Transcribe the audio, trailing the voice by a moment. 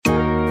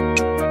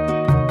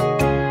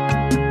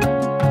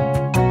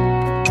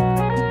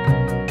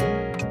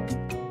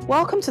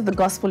Welcome to the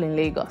Gospel in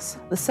Lagos,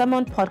 the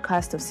sermon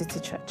podcast of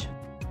City Church.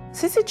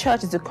 City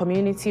Church is a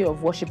community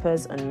of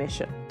worshippers on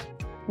mission.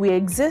 We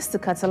exist to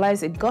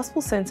catalyze a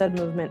gospel-centered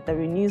movement that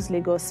renews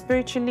Lagos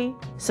spiritually,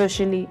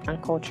 socially, and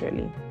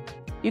culturally.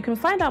 You can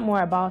find out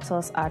more about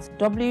us at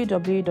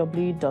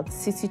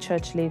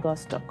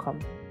www.citychurchlagos.com.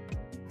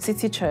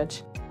 City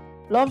Church.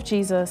 Love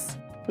Jesus,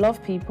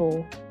 love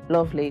people,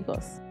 love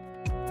Lagos.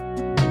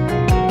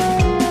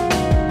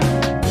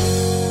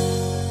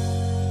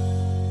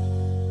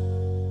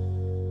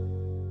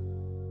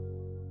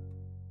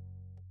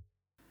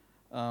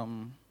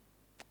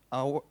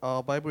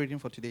 Our Bible reading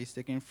for today is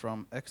taken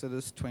from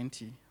Exodus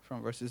 20,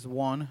 from verses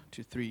 1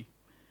 to 3,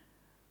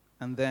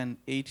 and then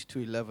 8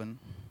 to 11.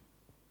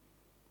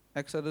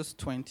 Exodus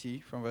 20,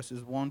 from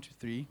verses 1 to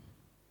 3,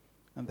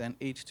 and then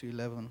 8 to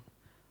 11.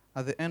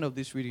 At the end of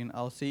this reading,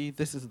 I'll say,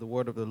 "This is the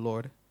word of the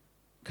Lord."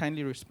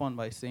 Kindly respond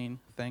by saying,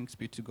 "Thanks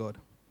be to God."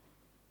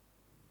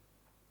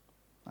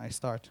 I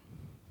start.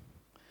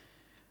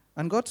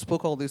 And God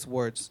spoke all these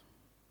words,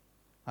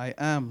 "I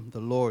am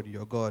the Lord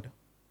your God,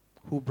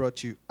 who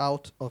brought you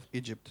out of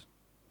Egypt,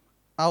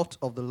 out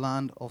of the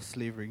land of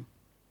slavery.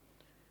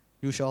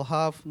 You shall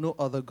have no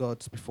other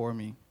gods before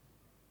me.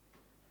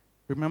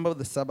 Remember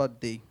the Sabbath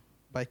day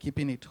by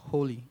keeping it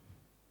holy.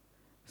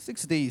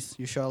 6 days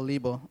you shall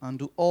labor and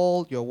do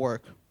all your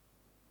work,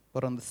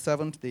 but on the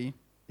seventh day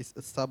is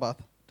a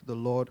Sabbath to the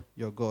Lord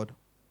your God.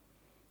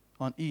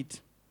 On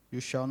it you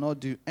shall not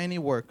do any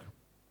work,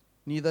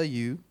 neither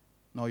you,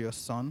 nor your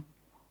son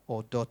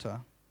or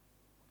daughter,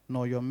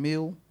 nor your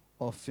male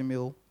or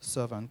female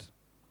servant,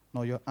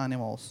 nor your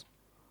animals,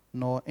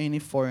 nor any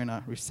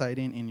foreigner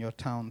residing in your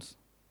towns.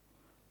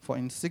 For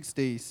in 6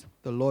 days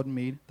the Lord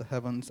made the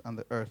heavens and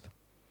the earth,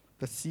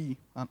 the sea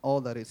and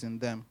all that is in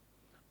them,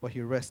 but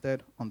he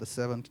rested on the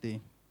seventh day.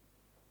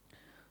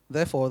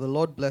 Therefore the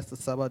Lord blessed the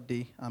Sabbath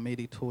day and made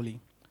it holy."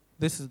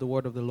 This is the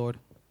word of the Lord.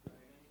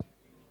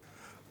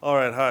 All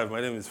right, hi, my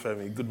name is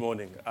Femi. Good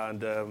morning.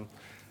 And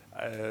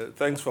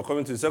thanks for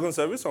coming to the second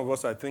service. Some of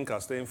us, I think, are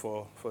staying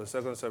for the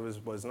second service,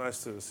 but it's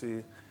nice to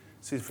see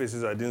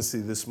faces I didn't see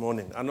this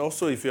morning. And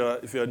also, if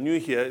you're new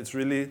here,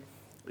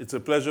 it's a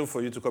pleasure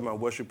for you to come and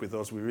worship with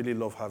us. We really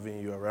love having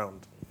you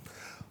around.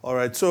 All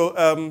right, so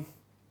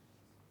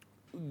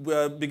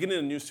we're beginning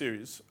a new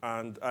series,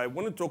 and I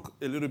want to talk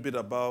a little bit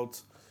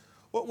about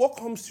what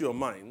comes to your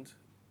mind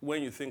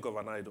when you think of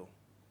an idol.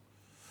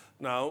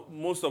 Now,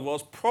 most of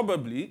us,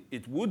 probably,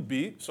 it would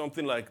be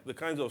something like the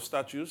kinds of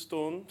statues,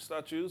 stone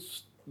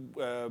statues,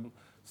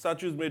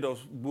 statues made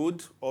of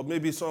wood, or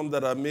maybe some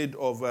that are made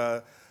of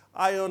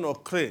iron or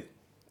clay,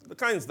 the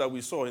kinds that we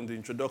saw in the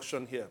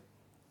introduction here.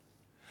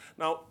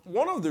 Now,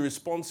 one of the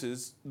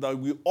responses that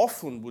we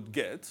often would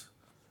get,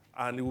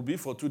 and it will be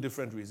for two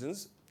different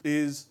reasons,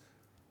 is,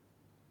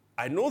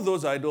 I know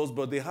those idols,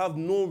 but they have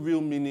no real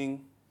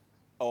meaning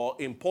or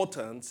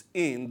importance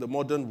in the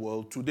modern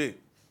world today.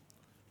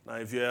 Now,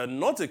 if you're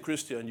not a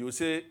Christian, you will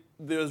say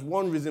there's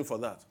one reason for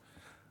that.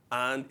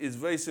 And it's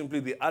very simply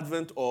the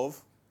advent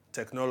of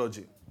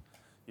technology.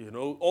 You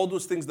know, all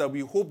those things that we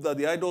hope that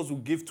the idols will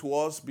give to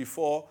us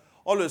before,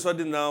 all of a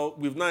sudden now,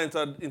 we've now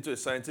entered into a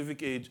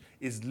scientific age,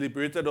 it's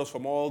liberated us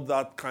from all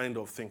that kind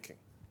of thinking.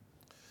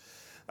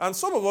 And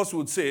some of us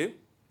would say,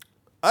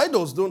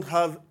 idols don't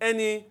have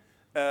any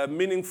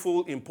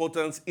meaningful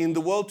importance in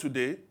the world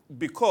today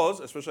because,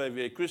 especially if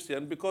you're a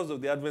Christian, because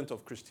of the advent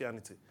of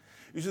Christianity.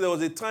 You see, there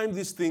was a time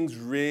these things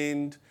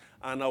reigned,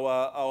 and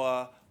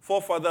our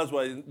forefathers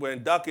were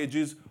in dark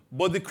ages,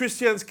 but the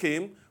Christians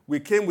came. We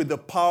came with the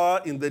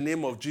power in the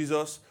name of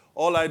Jesus.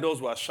 All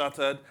idols were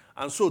shattered.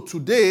 And so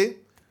today,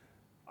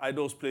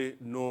 idols play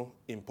no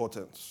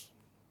importance.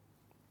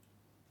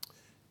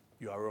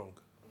 You are wrong.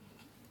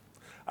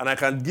 And I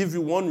can give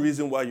you one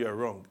reason why you're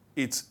wrong.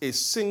 It's a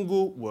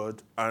single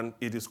word, and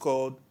it is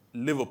called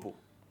Liverpool.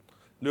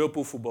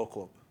 Liverpool Football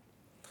Club.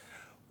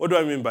 What do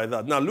I mean by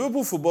that? Now,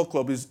 Liverpool Football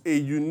Club is a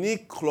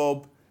unique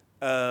club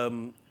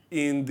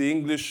in the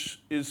English,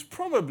 is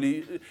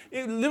probably,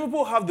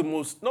 Liverpool have the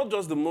most, not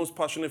just the most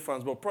passionate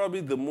fans, but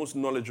probably the most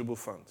knowledgeable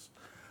fans.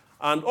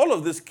 And all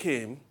of this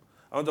came,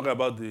 I'm talking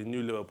about the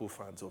new Liverpool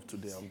fans of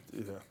today.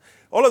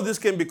 All of this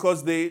came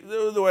because they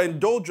were in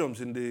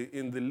doldrums in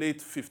the late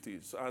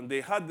 50s, and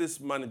they had this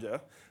manager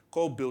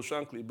called Bill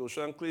Shankly. Bill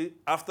Shankly,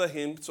 after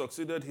him,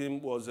 succeeded him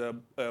was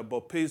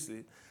Bob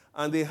Paisley.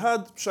 And they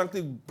had,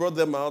 Shankly brought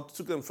them out,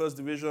 took them first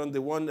division. They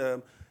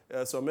won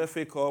some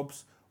FA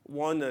Cups,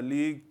 won a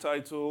league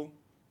title,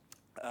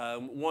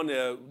 won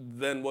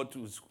then what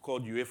was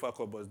called UEFA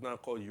Cup, but it's now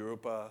called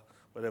Europa,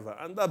 whatever.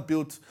 And that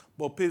built,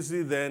 Bob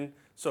Paisley then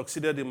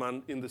succeeded him.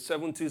 And in the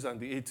 70s and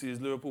the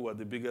 80s, Liverpool were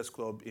the biggest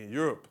club in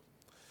Europe.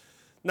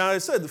 Now, I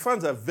said the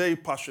fans are very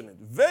passionate,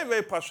 very,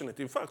 very passionate.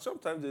 In fact,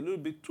 sometimes they're a little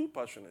bit too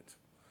passionate.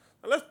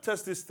 Now, let's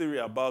test this theory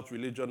about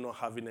religion not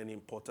having any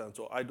importance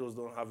or idols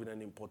not having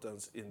any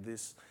importance in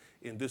this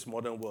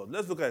modern world.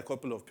 Let's look at a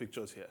couple of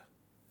pictures here.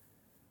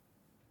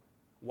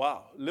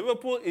 Wow.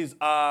 Liverpool is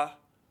our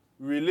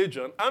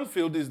religion.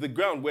 Anfield is the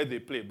ground where they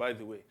play, by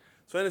the way.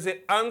 So when they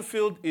say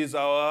Anfield is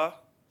our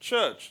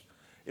church,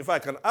 If I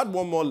can add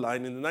one more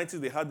line, in the 90s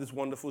they had this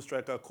wonderful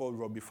striker called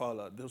Robbie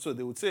Fowler. So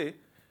they would say,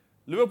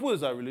 Liverpool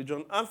is our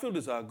religion, Anfield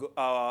is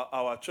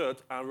our church,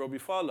 and Robbie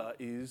Fowler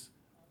is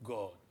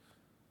God.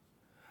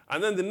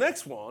 And then the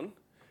next one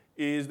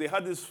is they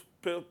had this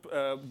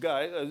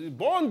guy,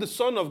 born the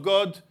Son of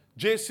God,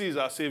 JC is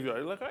our Savior.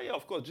 You're like, oh yeah,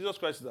 of course, Jesus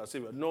Christ is our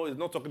Savior. No, he's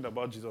not talking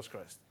about Jesus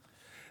Christ.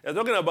 He's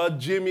talking about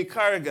Jamie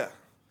Carragher,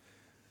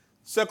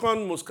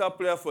 second most capped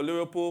player for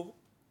Liverpool,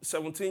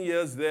 17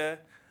 years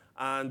there.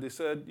 And they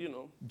said,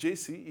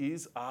 JC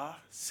is our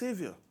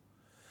Savior.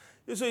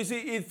 So you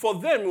see, for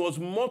them, it was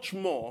much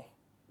more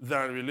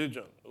than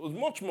religion. It was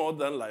much more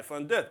than life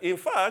and death. In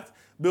fact,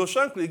 Bill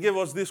Shankly gave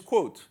us this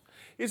quote.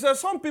 He says,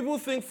 some people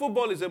think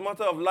football is a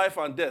matter of life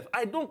and death.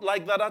 I don't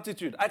like that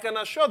attitude. I can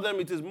assure them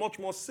it is much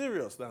more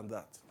serious than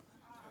that.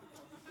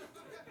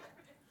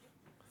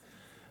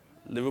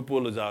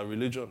 Liverpool is our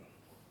religion.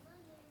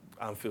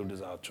 Anfield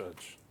is our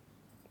church.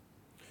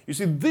 You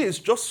see, this,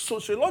 just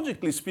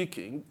sociologically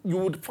speaking, you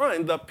would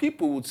find that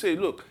people would say,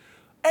 look,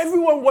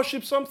 everyone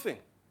worships something.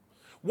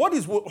 What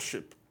is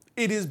worship?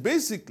 It is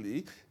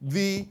basically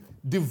the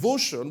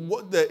devotion,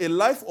 a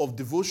life of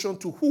devotion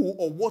to who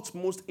or what's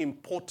most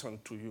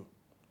important to you.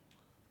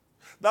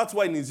 That's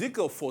why in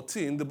Ezekiel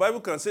 14, the Bible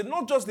can say,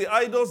 not just the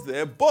idols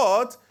there,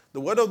 but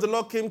the word of the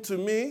Lord came to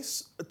me,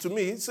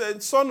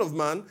 said, Son of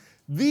man,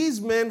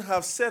 these men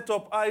have set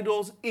up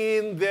idols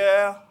in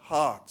their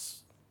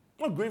hearts.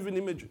 Not graven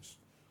images.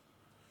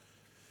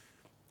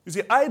 You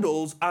see,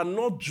 idols are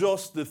not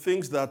just the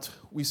things that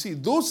we see.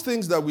 Those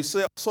things that we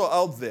saw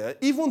out there,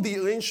 even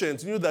the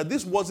ancients knew that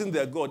this wasn't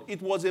their God.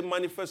 It was a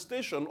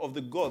manifestation of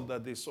the God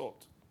that they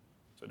sought.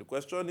 So the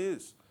question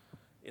is,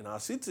 in our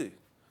city,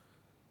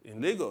 in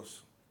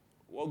Lagos,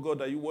 what God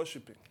are you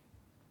worshiping?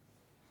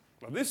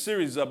 Now, this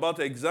series is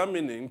about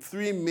examining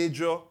three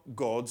major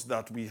gods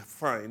that we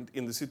find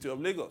in the city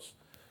of Lagos.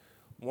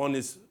 One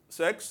is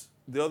sex,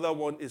 the other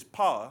one is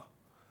power,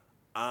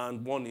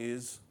 and one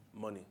is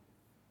money.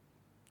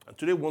 And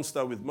today we won't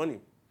start with money.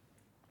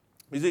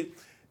 You see,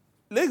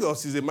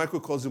 Lagos is a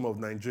microcosm of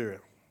Nigeria.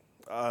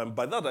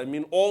 By that I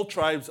mean all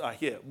tribes are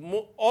here.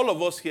 All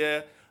of us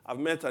here, I've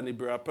met an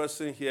Ibera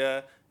person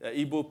here,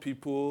 Igbo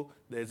people,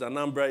 there's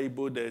Anambra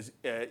Igbo, there's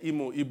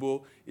Imo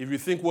Igbo. If you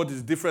think what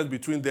is different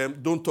between them,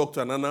 don't talk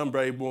to an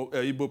Anambra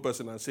Igbo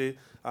person and say,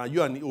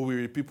 you and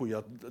Owerri people,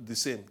 you're the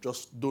same.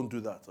 Just don't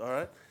do that, all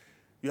right?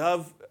 You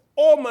have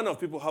all manner of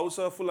people,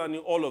 Hausa, Fulani,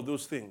 all of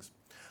those things.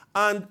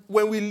 And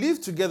when we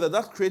live together,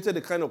 that created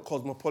a kind of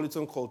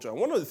cosmopolitan culture. And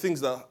one of the things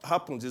that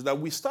happens is that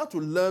we start to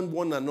learn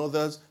one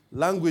another's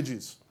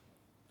languages.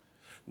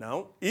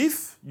 Now,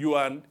 if you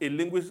are a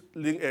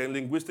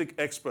linguistic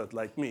expert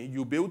like me,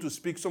 you'll be able to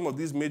speak some of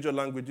these major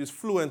languages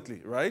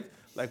fluently, right?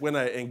 Like when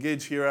I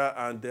engage Hira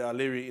and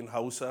Aleri in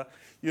Hausa,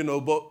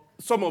 but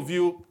some of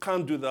you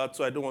can't do that,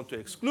 so I don't want to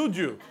exclude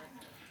you.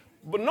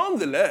 But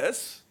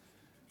nonetheless,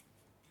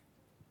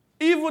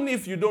 even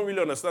if you don't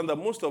really understand that,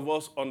 most of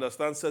us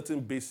understand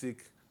certain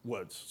basic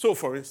words. So,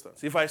 for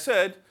instance, if I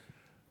said,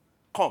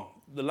 come,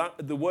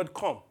 the word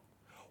come,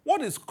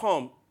 what is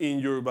come in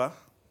Yoruba?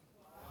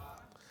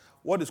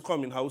 What is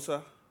come in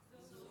Hausa?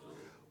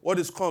 What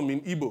is come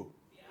in Igbo?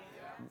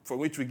 From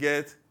which we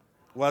get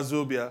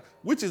Wazobia,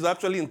 which is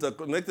actually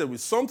interconnected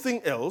with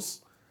something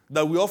else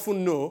that we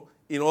often know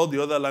in all the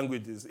other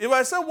languages. If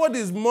I say, what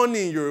is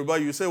money in Yoruba,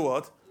 you say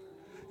what?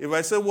 If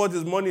I say, what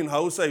is money in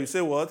Hausa, you say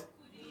what?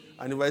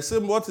 And if I say,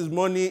 what is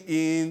money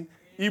in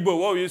Igbo,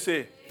 what will you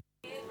say?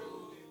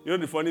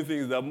 The funny thing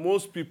is that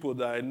most people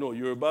that I know,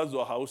 Yorubas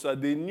or Hausa,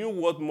 they knew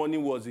what money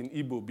was in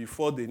Igbo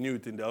before they knew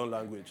it in their own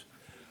language.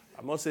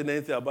 I'm not saying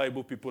anything about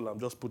Igbo people, I'm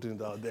just putting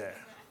it out there.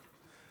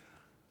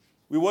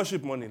 We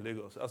worship money in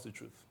Lagos, that's the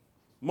truth.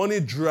 Money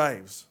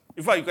drives.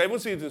 In fact, you can even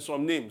see it in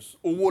some names.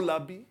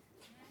 Owolabi.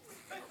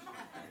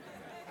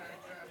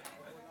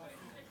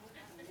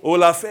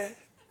 Olafe.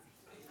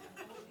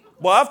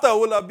 But after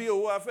Owolabi,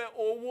 Owafe,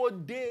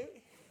 Owode,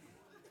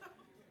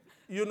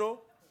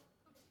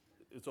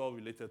 it's all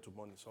related to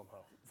money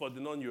somehow, for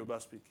the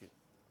non-Yoruba speaking.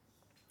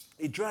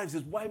 It drives.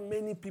 It's why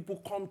many people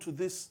come to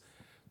this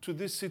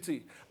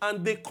city.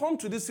 And they come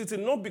to this city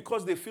not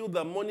because they feel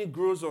that money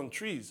grows on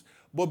trees,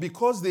 but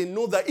because they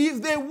know that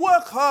if they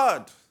work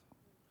hard,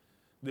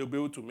 they'll be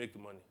able to make the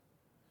money.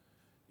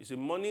 You see,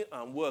 money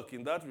and work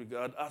in that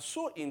regard are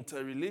so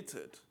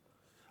interrelated.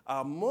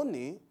 Our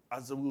money,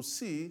 as we'll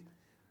see,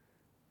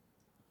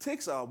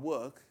 takes our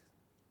work,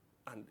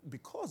 and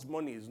because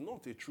money is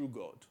not a true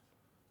God,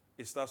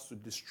 it starts to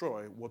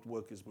destroy what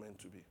work is meant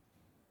to be.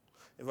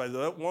 In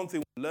fact, one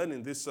thing we learn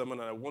in this sermon,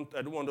 and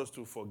I don't want us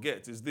to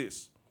forget, is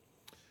this.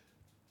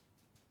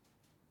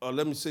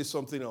 Let me say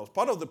something else.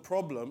 Part of the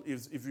problem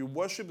is if you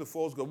worship the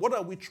false god, what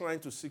are we trying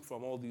to seek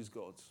from all these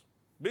gods?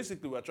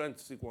 Basically, we're trying to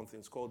seek one thing.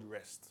 It's called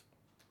rest.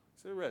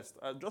 Say rest.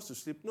 Just to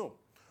sleep? No.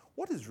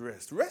 What is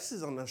rest? Rest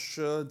is an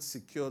assured,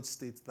 secured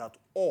state that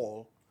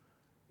all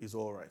is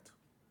all right.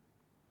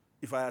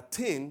 If I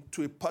attain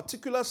to a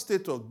particular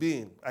state of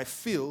being, I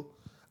feel,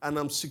 and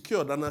I'm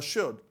secured and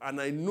assured,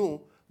 and I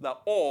know that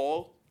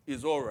all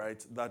is all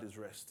right, that is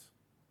rest.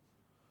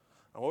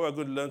 And what we're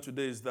going to learn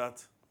today is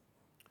that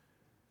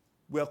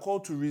we are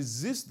called to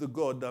resist the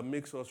God that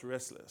makes us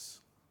restless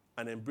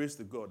and embrace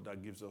the God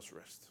that gives us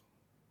rest.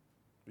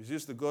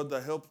 Resist the God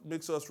that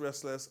makes us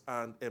restless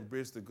and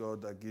embrace the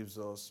God that gives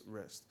us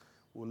rest.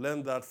 We'll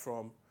learn that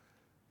from,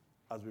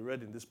 as we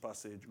read in this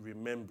passage,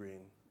 remembering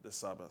the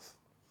Sabbath.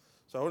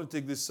 So I want to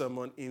take this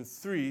sermon in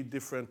 3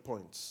 different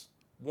points.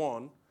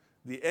 1,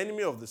 the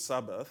enemy of the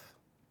Sabbath.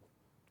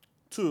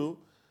 2,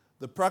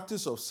 the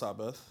practice of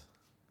Sabbath.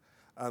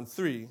 And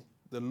 3,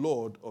 the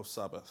Lord of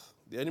Sabbath.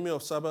 The enemy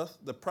of Sabbath,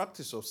 the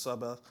practice of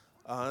Sabbath,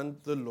 and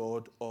the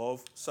Lord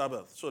of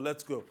Sabbath. So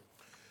let's go.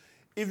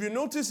 If you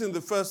notice in the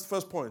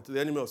first point, the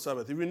enemy of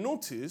Sabbath, if you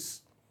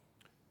notice,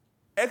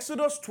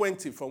 Exodus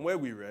 20, from where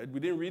we read, we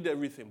didn't read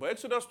everything, but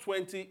Exodus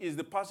 20 is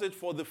the passage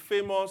for the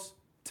famous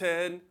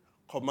 10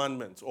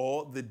 commandments,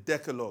 or the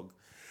Decalogue.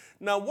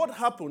 Now, what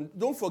happened,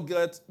 don't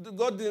forget,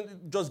 God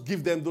didn't just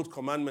give them those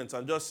commandments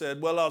and just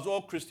said, well, as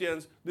all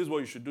Christians, this is what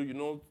you should do. You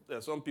know, there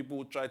are some people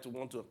who try to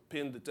want to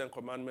pin the 10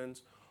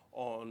 commandments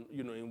on,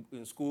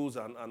 in schools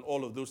and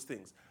all of those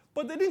things.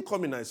 But they didn't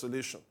come in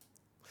isolation.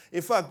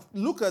 In fact,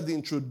 look at the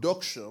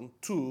introduction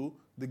to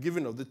the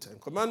giving of the 10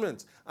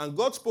 commandments. And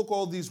God spoke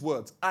all these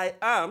words. I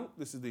am,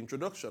 this is the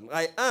introduction,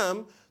 I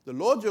am the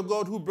Lord your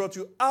God who brought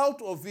you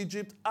out of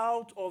Egypt,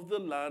 out of the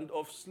land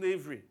of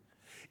slavery.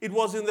 It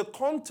was in the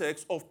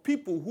context of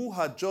people who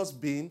had just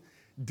been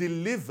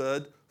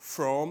delivered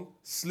from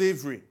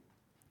slavery.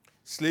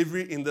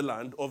 Slavery in the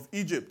land of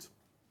Egypt.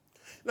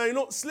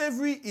 Now,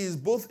 slavery is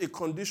both a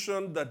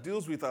condition that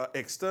deals with our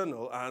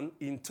external and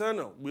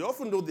internal. We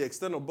often know the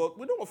external, but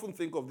we don't often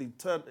think of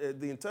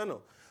the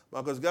internal.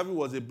 Marcus Garvey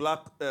was a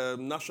black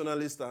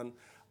nationalist and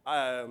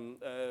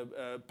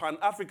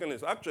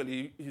Pan-Africanist.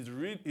 Actually,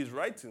 his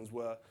writings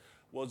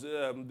was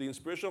the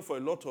inspiration for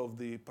a lot of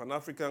the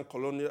Pan-African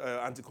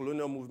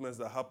anti-colonial movements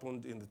that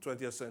happened in the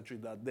 20th century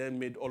that then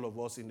made all of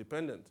us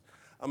independent.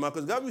 And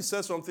Marcus Garvey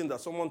said something that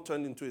someone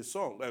turned into a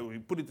song. We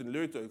put it in the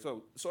lyric to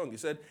a song. He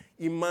said,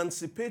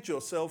 emancipate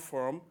yourself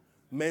from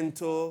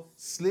mental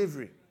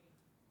slavery.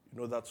 You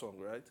know that song,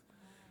 right?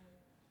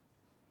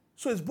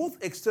 So it's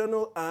both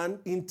external and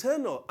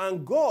internal.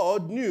 And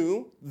God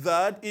knew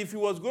that if he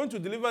was going to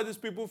deliver these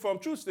people from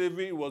true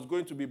slavery, it was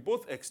going to be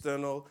both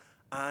external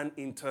and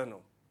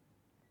internal.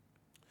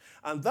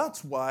 And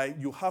that's why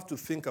you have to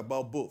think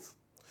about both.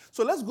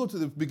 So let's go to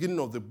the beginning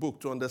of the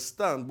book to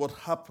understand what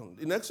happened.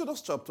 In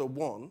Exodus chapter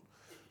 1,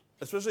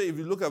 especially if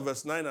you look at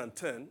verse 9 and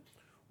 10,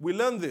 we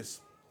learn this,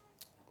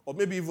 or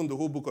maybe even the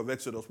whole book of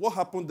Exodus. What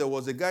happened? There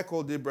was a guy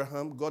called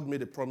Abraham. God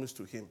made a promise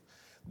to him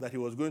that he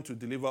was going to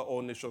deliver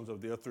all nations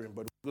of the earth through him,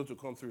 but it was going to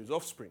come through his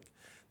offspring.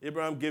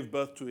 Abraham gave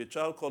birth to a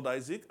child called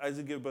Isaac.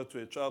 Isaac gave birth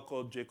to a child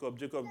called Jacob.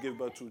 Jacob gave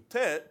birth to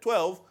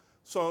 12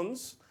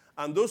 sons,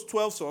 and those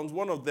 12 sons,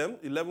 one of them,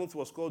 11th,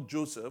 was called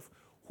Joseph,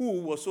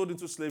 who was sold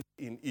into slavery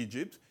in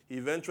Egypt. He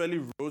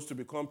eventually rose to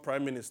become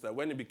prime minister.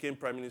 When he became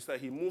prime minister,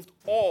 he moved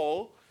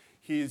all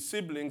his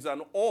siblings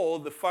and all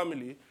the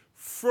family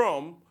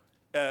from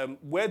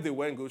where they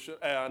were in Goshen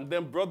and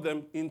then brought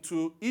them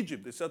into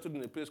Egypt. They settled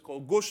in a place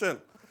called Goshen.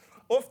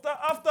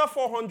 After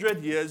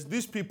 400 years,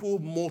 these people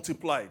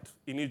multiplied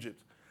in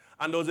Egypt.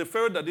 And there was a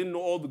Pharaoh that didn't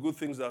know all the good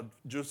things that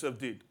Joseph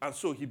did. And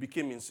so he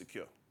became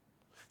insecure.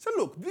 He said,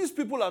 look, these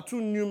people are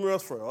too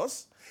numerous for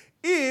us.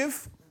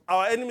 If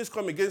our enemies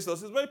come against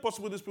us, it's very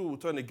possible these people will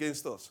turn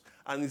against us.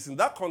 And it's in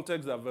that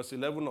context that verse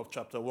 11 of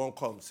chapter 1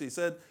 comes. He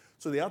said,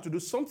 so they had to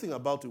do something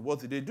about it. What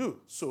did they do?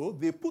 So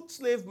they put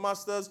slave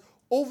masters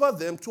over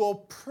them to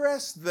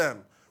oppress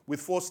them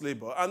with forced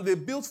labor. And they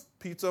built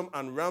Pithom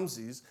and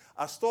Ramses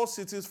as store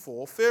cities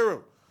for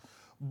Pharaoh.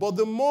 But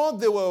the more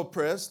they were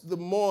oppressed, the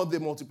more they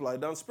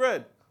multiplied and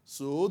spread.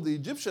 So the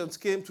Egyptians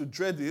came to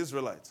dread the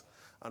Israelites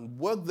and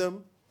worked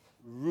them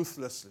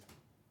ruthlessly.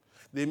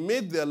 They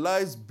made their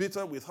lives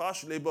bitter with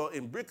harsh labor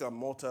in brick and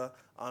mortar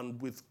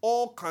and with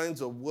all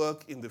kinds of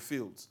work in the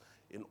fields.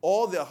 In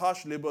all their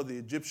harsh labor, the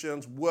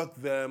Egyptians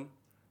worked them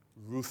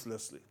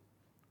ruthlessly.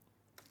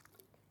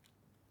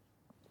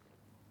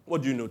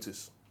 What do you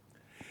notice?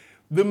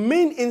 The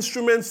main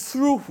instrument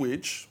through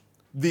which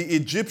the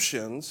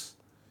Egyptians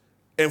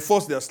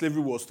enforced their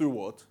slavery was through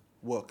what?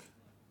 Work.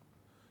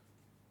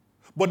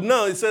 But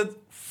now it said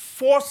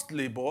forced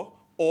labor,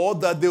 or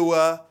that they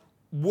were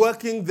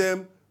working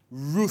them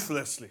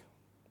ruthlessly.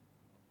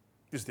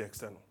 This is the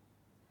external.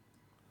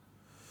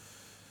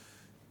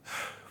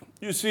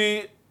 You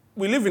see,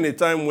 we live in a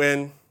time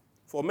when,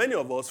 for many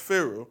of us,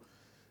 Pharaoh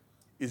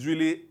is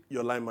really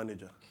your line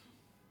manager.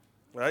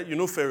 Right? You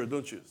know Pharaoh,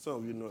 don't you? Some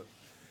of you know it.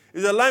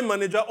 He's a line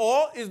manager,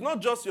 or it's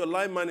not just your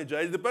line manager.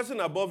 It's the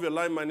person above your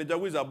line manager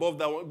who is above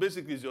that one.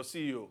 Basically, is your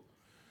CEO.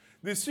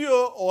 The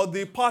CEO or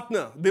the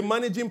partner, the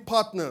managing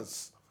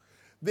partners,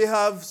 they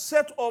have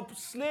set up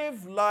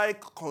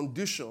slave-like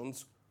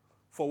conditions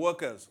for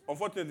workers.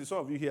 Unfortunately, some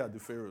of you here are the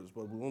pharaohs,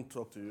 but we won't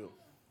talk to you.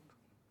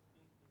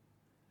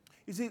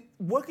 You see,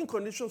 working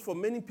conditions for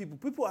many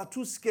people are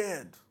too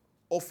scared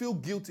or feel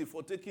guilty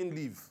for taking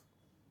leave.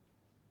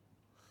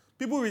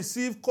 People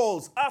receive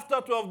calls after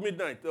 12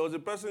 midnight. There was a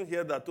person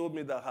here that told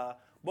me that her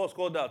boss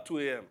called her at 2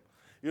 a.m.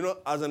 You know,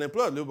 as an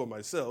employer of labor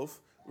myself,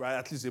 right,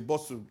 at least a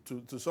boss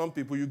to some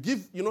people, you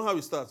give, you know how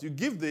it starts. You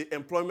give the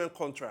employment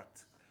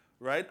contract,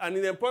 right? And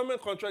in the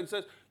employment contract, it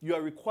says you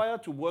are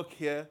required to work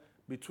here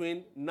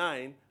between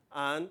 9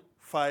 and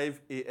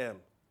 5 a.m.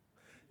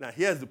 Now,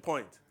 here's the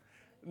point.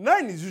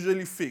 9 is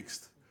usually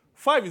fixed.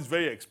 5 is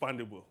very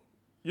expandable.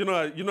 You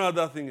know how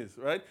that thing is,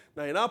 right?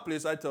 Now, in our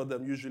place, I tell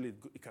them usually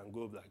it can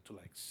go to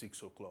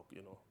 6 o'clock,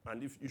 you know.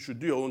 And if you should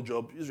do your own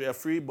job, usually you're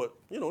free, but,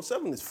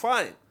 7 is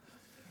fine.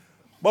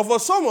 But for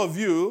some of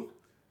you,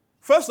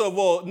 first of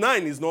all,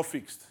 9 is not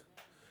fixed.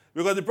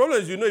 Because the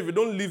problem is, if you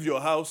don't leave your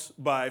house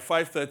by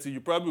 5:30, you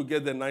probably will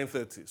get there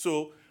 9:30.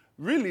 So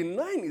really,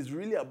 9 is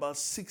really about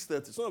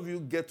 6:30. Some of you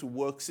get to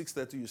work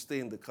 6:30, you stay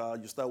in the car,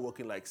 you start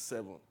working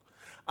 7.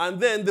 And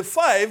then the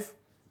 5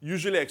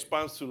 usually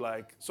expands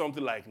to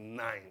something like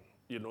 9.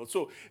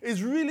 So it's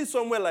really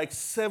somewhere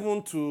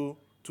 7 to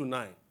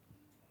 9.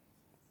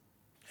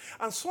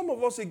 And some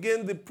of us,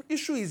 again, the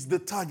issue is the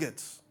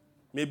target.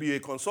 Maybe you're a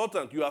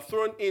consultant. You are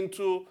thrown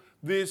into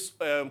this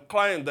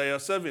client that you're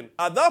serving.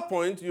 At that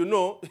point,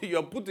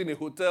 you're put in a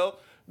hotel.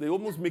 They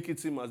almost make it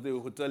seem as though a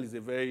hotel is a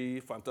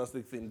very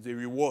fantastic thing. It's a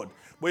reward.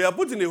 But you're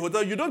put in a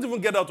hotel. You don't even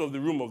get out of the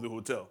room of the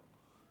hotel.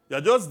 You're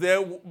just there.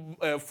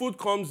 Food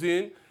comes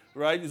in,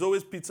 right? It's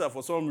always pizza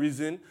for some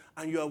reason.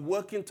 And you are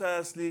working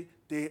tirelessly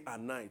day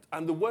and night.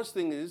 And the worst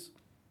thing is,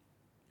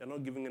 you're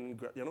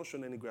not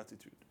showing any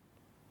gratitude.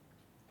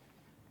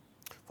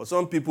 For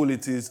some people,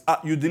 it is,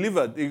 you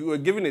delivered, you were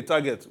given a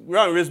target.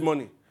 Go and raise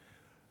money.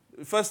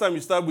 The first time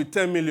you start with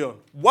 10 million.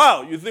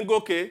 Wow, you think,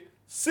 okay,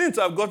 since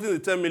I've gotten the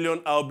 10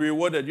 million, I'll be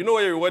rewarded. You know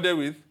what you're rewarded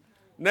with?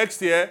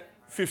 Next year,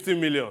 15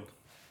 million.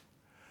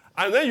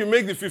 And then you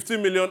make the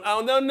 15 million,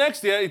 and then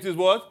next year, it is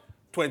what?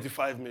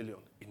 25 million.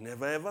 It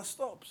never, ever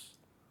stops.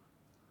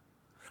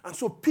 And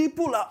so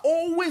people are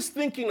always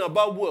thinking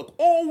about work,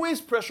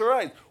 always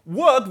pressurized.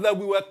 Work that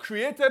we were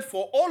created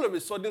for all of a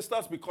sudden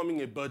starts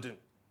becoming a burden.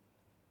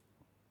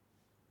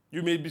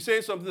 You may be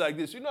saying something like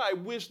this. I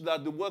wish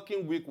that the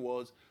working week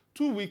was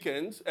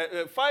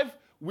 5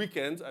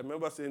 weekends. I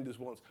remember saying this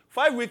once.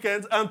 5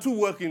 weekends and 2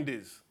 working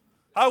days.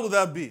 How would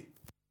that be?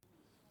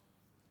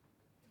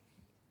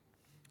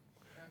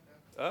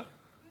 Huh?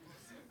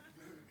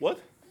 What?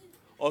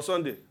 Or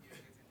Sunday?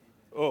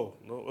 Oh,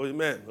 no. Oh,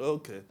 amen.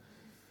 Okay.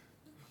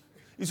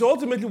 So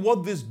ultimately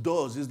what this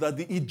does is that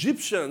the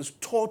Egyptians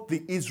taught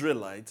the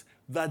Israelites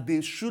that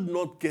they should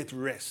not get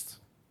rest.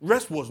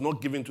 Rest was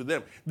not given to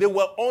them. They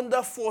were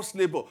under forced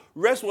labor.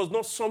 Rest was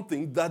not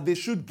something that they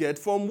should get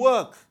from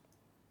work.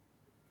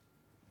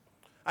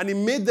 And it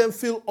made them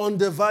feel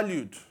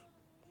undervalued.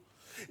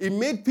 It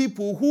made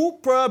people who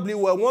probably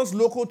were once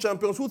local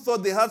champions, who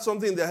thought they had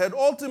something in their head,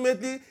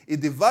 ultimately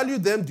it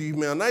devalued them,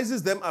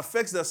 dehumanizes them,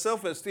 affects their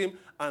self-esteem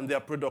and their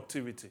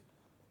productivity.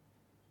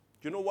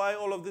 Do you know why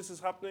all of this is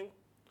happening?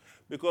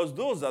 Because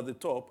those at the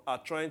top are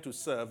trying to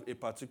serve a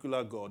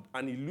particular god.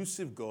 An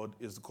elusive god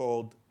is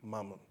called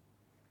Mammon.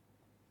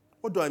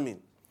 What do I mean?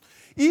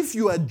 If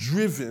you are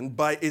driven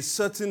by a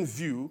certain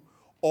view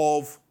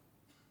of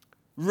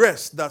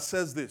rest that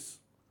says this,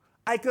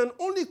 I can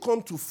only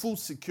come to full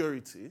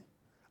security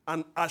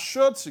and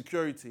assured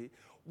security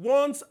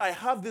once I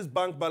have this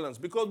bank balance.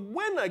 Because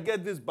when I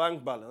get this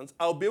bank balance,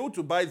 I'll be able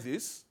to buy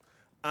this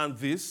and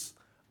this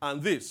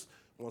and this.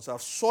 Once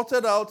I've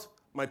sorted out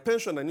my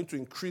pension, I need to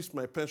increase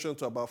my pension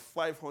to about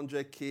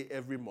 500K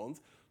every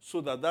month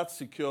so that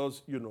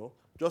secures,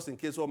 just in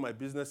case all my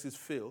businesses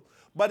fail.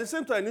 But at the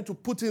same time, I need to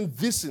put in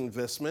this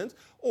investment.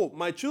 Oh,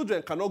 my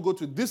children cannot go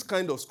to this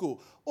kind of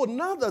school. Oh,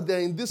 now that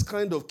they're in this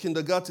kind of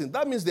kindergarten,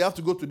 that means they have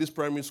to go to this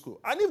primary school.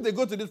 And if they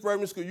go to this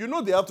primary school,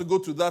 they have to go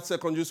to that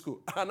secondary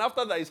school. And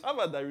after that, it's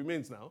Harvard that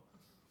remains now.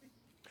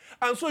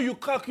 And so you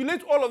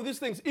calculate all of these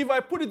things. If I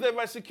put it there, if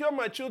I secure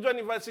my children,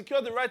 if I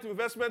secure the right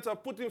investments,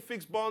 I've put in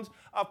fixed bonds,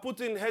 I've put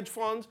in hedge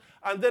funds,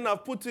 and then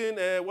I've put in,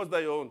 what's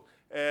that your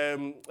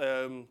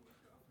own?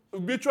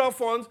 Mutual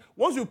funds.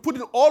 Once you put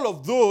in all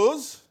of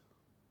those,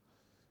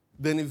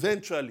 then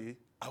eventually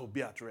I will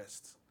be at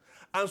rest.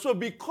 And so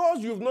because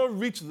you've not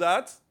reached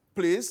that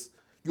place,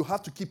 you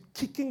have to keep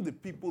kicking the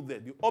people there,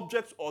 the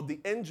objects or the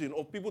engine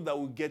of people that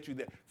will get you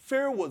there.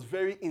 Pharaoh was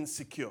very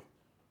insecure.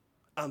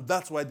 And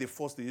that's why they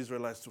forced the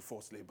Israelites to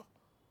forced labor.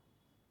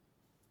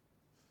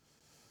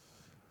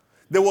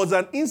 There was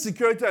an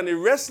insecurity and a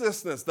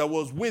restlessness that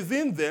was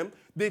within them.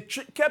 They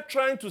kept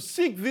trying to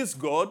seek this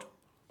God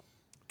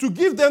to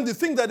give them the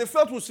thing that they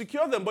felt would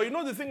secure them. But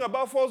the thing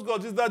about false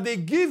gods is that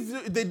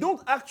they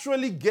don't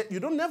actually get, you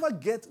don't never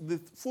get the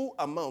full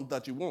amount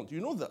that you want. You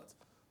know that.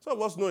 Some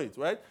of us know it,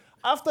 right?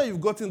 After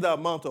you've gotten the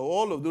amount of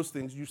all of those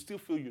things, you still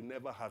feel you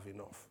never have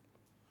enough.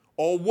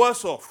 Or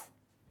worse off.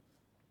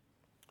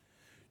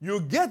 You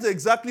get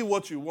exactly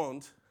what you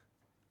want,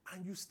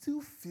 and you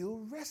still feel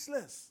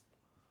restless.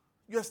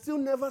 You're still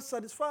never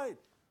satisfied.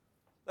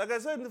 Like I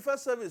said in the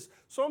first service,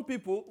 some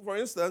people, for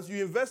instance,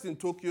 you invest in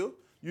Tokyo,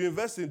 you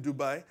invest in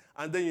Dubai,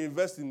 and then you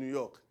invest in New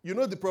York. You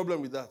know the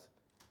problem with that?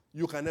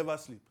 You can never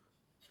sleep.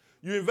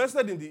 You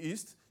invested in the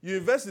East, you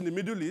invest in the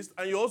Middle East,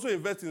 and you also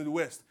invest in the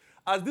West.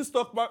 As this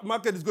stock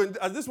market is going,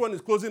 as this one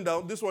is closing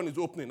down, this one is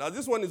opening. As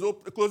this one is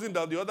closing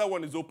down, the other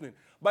one is opening.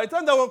 By the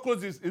time that one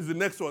closes, is the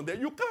next one there.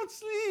 You can't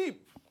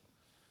sleep.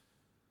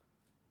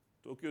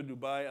 Tokyo,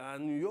 Dubai,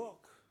 and New York.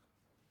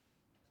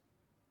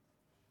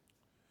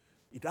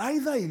 It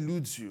either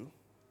eludes you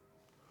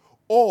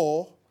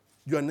or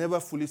you are never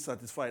fully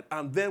satisfied.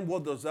 And then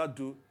what does that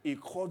do?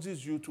 It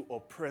causes you to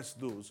oppress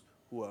those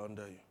who are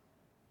under you.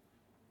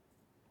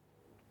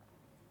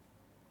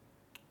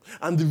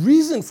 And the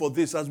reason for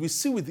this, as we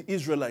see with the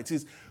Israelites,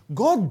 is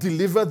God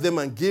delivered them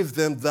and gave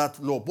them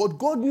that law. But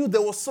God knew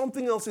there was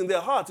something else in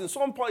their hearts. In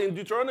some part in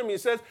Deuteronomy,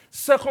 it says,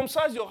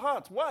 circumcise your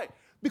heart. Why?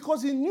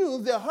 Because he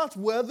knew their hearts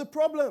were the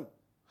problem.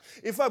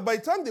 In fact, by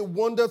the time they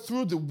wandered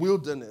through the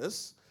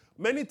wilderness,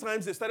 many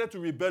times they started to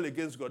rebel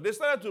against God. They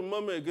started to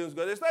murmur against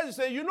God. They started to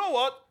say, you know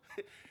what?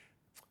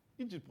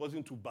 Egypt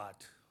wasn't too bad.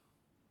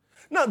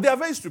 Now, they are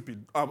very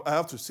stupid, I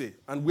have to say.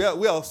 And we are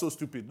also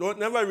stupid. Don't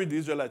never read the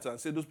Israelites and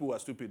say those people are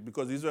stupid,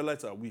 because the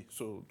Israelites are we.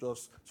 So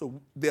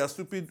they are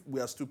stupid, we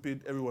are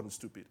stupid, everyone is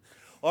stupid.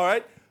 All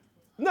right?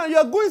 Now, you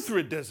are going through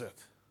a desert.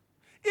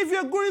 If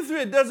you're going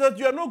through a desert,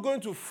 you are not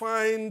going to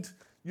find,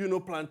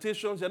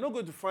 plantations. You're not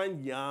going to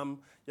find yam.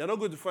 You're not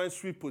going to find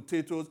sweet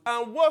potatoes.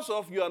 And worse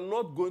off, you are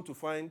not going to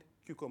find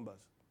cucumbers.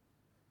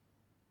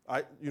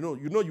 You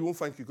won't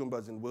find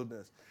cucumbers in the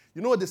wilderness.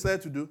 You know what they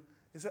decided to do?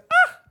 They said,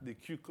 the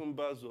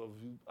cucumbers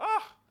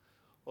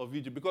of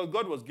Egypt. Because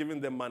God was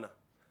giving them manna.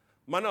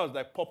 Manna was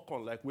like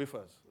popcorn, like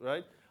wafers,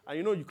 right? And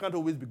you can't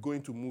always be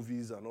going to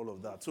movies and all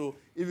of that. So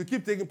if you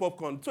keep taking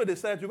popcorn, so they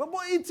started to, but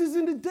it is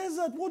in the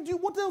desert.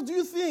 What else do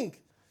you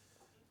think?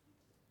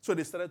 So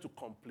they started to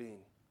complain.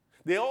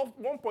 At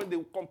one point, they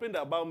complained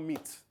about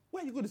meat.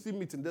 Where are you going to see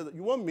meat in the desert?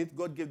 You want meat?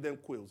 God gave them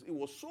quails. It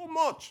was so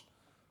much.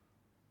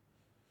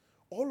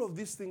 All of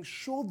these things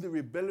showed the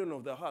rebellion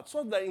of their heart.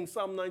 So that in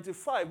Psalm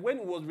 95, when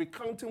it was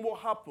recounting what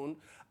happened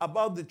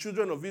about the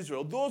children of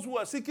Israel, those who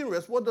are seeking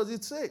rest, what does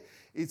it say?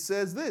 It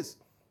says this: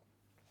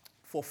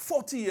 for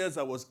 40 years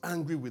I was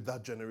angry with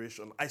that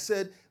generation. I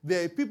said,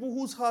 there are people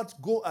whose hearts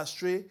go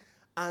astray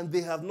and they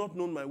have not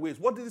known my ways.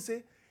 What did it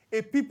say?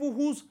 A people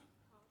whose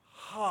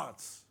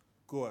hearts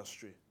go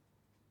astray.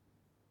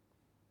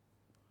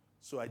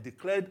 So I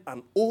declared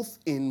an oath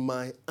in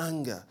my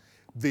anger.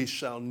 They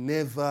shall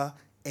never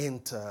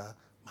enter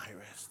my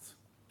rest.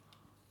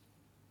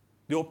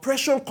 The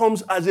oppression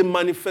comes as a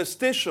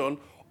manifestation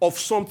of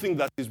something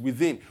that is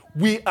within.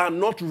 We are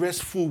not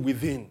restful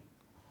within.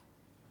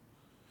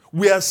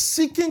 We are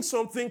seeking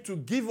something to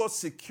give us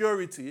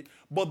security,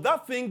 but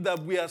that thing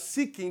that we are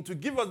seeking to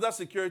give us that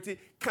security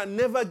can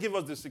never give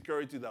us the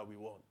security that we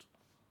want.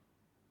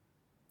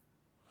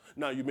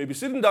 Now, you may be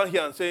sitting down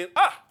here and saying,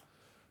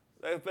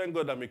 thank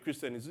God I'm a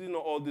Christian. It's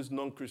not all these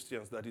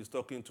non-Christians that he's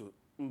talking to.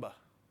 Mba.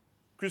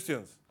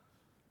 Christians.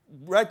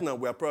 Right now,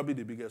 we are probably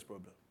the biggest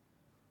problem.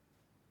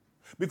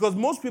 Because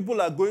most people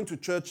are going to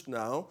church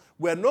now.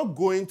 We are not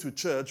going to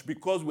church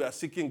because we are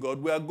seeking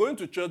God. We are going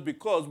to church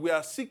because we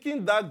are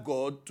seeking that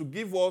God to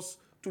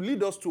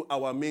lead us to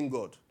our main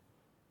God.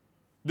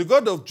 The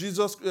God of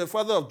Jesus,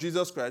 Father of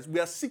Jesus Christ, we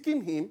are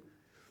seeking him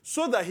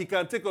so that he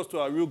can take us to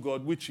our real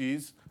God, which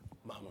is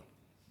Mammon.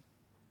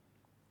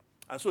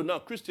 And so now,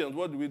 Christians,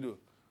 what do?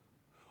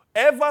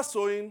 Ever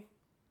sowing,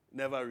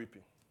 never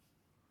reaping.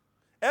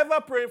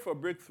 Ever praying for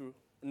breakthrough,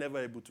 never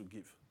able to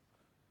give.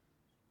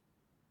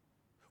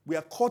 We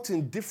are caught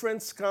in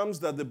different scams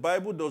that the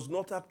Bible does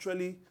not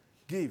actually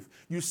give.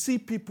 You see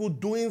people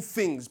doing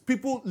things,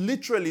 people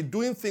literally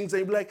doing things,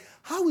 and you're like,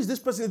 how is this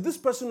person? Is this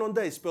person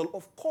under a spell?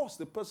 Of course,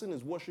 the person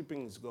is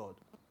worshiping his God.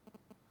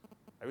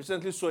 I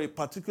recently saw a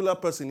particular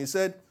person. He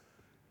said,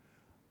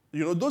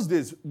 those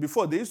days,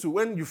 before, they used to,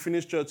 when you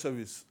finish church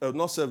service,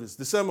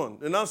 the sermon,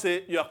 they now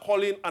say, you are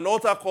calling an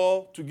altar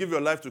call to give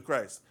your life to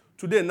Christ.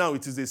 Today, now,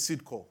 it is a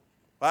seed call.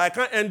 I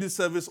can't end this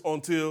service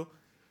until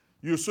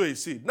you sow a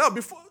seed. Now,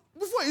 before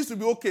it used to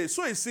be, okay,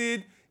 sow a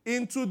seed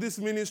into this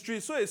ministry,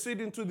 sow a seed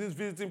into this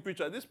visiting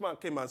preacher. This man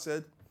came and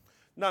said,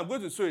 now I'm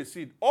going to sow a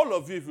seed. All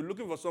of you, if you're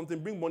looking for something,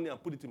 bring money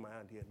and put it in my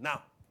hand here,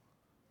 now.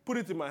 Put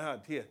it in my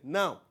hand here,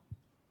 now.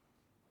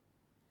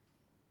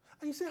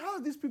 And you say, how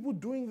are these people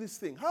doing this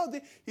thing?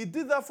 He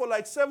did that for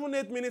like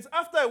 7-8 minutes.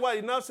 After a while,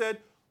 he now said,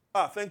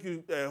 thank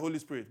you, Holy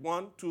Spirit.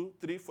 1, 2,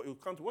 3, 4. You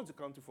count. What's the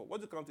counting for?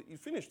 What's the counting? He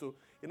finished, though.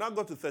 He now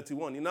got to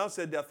 31. He now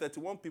said there are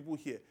 31 people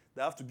here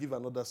that have to give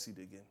another seed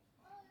again.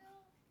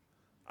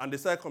 And they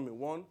started coming.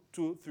 1,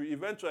 2, 3.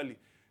 Eventually,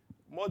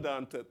 more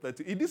than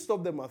 30. He did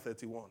stop them at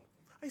 31.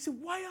 I said,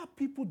 why are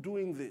people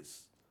doing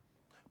this?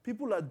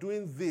 People are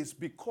doing this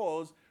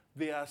because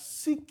they are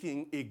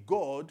seeking a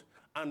God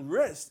and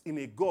rest in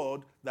a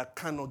God that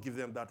cannot give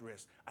them that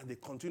rest. And they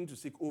continue to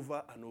seek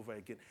over and over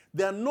again.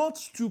 They are not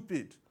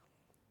stupid.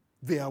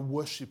 They are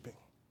worshiping.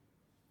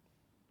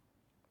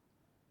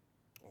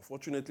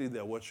 Unfortunately, they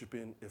are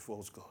worshiping a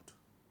false God.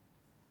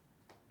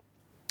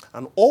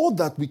 And all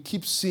that we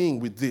keep seeing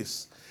with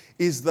this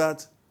is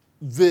that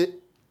the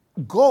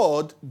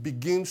God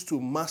begins to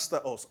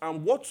master us.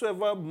 And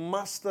whatsoever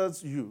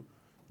masters you,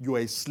 you are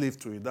a slave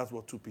to it. That's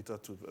what 2 Peter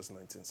 2 verse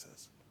 19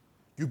 says.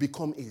 You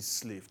become a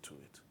slave to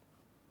it.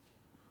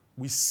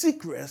 We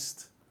seek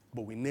rest,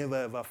 but we never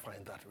ever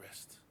find that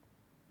rest.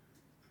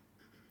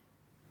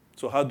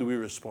 So how do we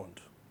respond?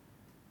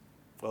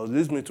 Well, it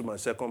leads me to my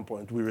second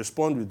point. We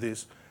respond with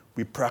this.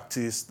 We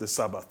practice the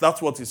Sabbath.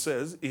 That's what it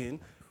says in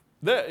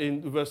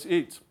verse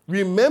 8.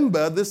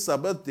 Remember the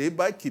Sabbath day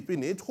by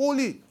keeping it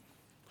holy.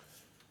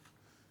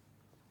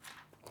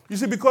 You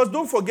see, because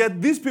don't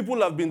forget, these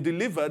people have been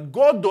delivered.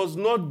 God does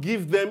not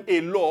give them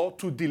a law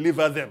to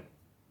deliver them.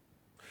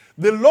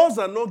 The laws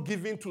are not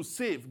given to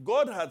save.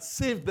 God had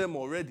saved them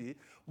already.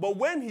 But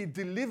when he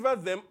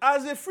delivered them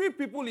as a free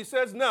people, he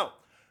says, now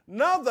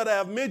that I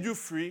have made you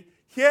free,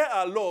 here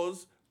are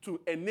laws to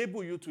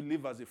enable you to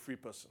live as a free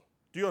person.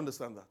 Do you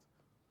understand that?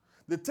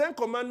 The 10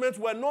 Commandments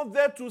were not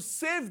there to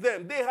save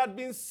them. They had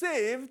been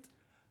saved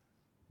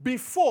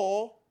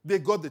before they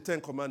got the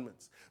 10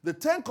 Commandments. The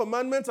 10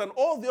 Commandments and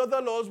all the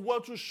other laws were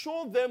to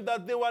show them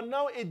that they were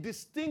now a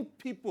distinct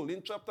people.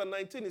 In chapter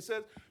 19, it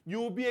says, you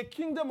will be a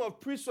kingdom of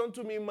priests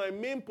unto me, my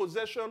main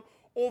possession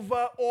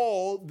over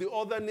all the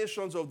other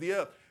nations of the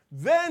earth.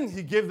 Then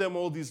he gave them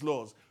all these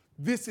laws.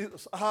 This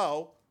is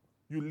how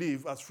you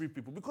live as free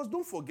people. Because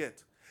don't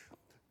forget,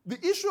 the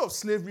issue of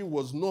slavery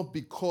was not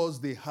because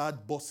they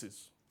had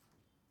bosses.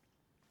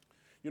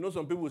 You know,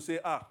 some people will say,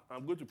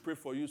 I'm going to pray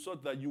for you so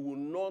that you will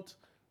not,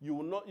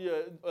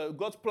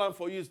 God's plan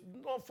for you is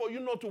not for you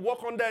not to work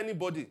under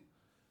anybody.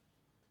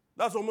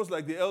 That's almost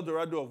like the El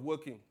Dorado of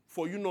working,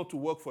 for you not to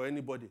work for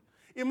anybody.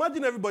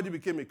 Imagine everybody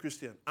became a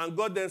Christian, and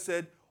God then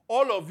said,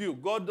 all of you,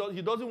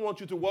 he doesn't want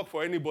you to work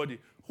for anybody.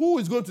 Who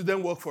is going to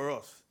then work for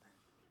us?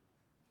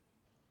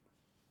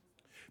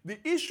 The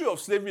issue of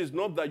slavery is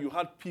not that you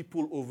had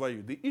people over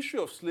you. The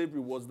issue of slavery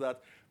was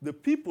that the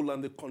people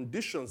and the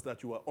conditions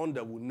that you are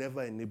under will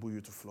never enable you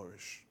to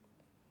flourish.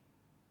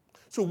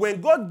 So when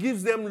God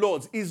gives them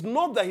laws, it's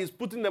not that he's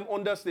putting them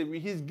under slavery.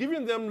 He's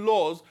giving them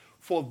laws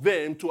for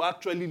them to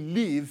actually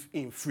live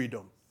in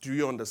freedom. Do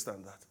you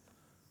understand that?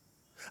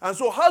 And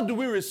so how do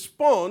we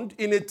respond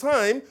in a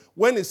time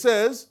when it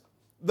says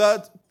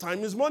that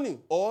time is money,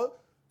 or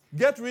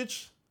get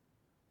rich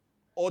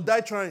or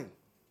die trying?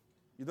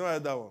 You don't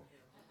have that one.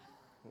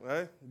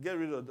 Right? Get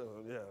rid of that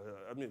one. Yeah.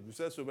 I mean, we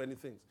said so many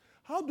things.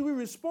 How do we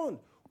respond?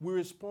 We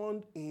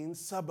respond in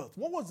Sabbath.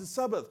 What was the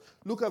Sabbath?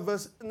 Look at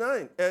verse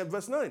 9.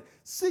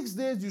 6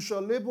 days you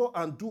shall labor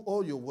and do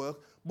all your work,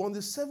 but on the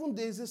 7th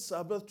day is a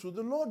Sabbath to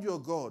the Lord your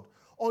God.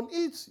 On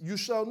it you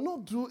shall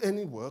not do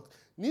any work,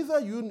 neither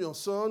you, nor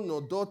son,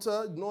 nor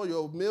daughter, nor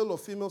your male or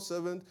female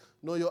servant,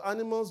 nor your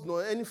animals,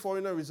 nor any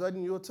foreigner residing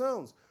in your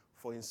towns.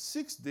 For in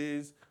 6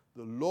 days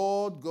the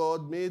Lord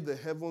God made the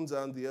heavens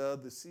and the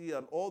earth, the sea,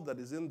 and all that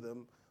is in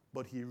them,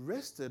 but he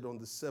rested on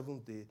the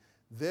 7th day.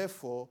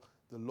 Therefore,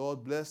 the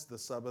Lord blessed the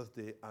Sabbath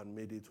day and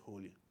made it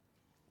holy.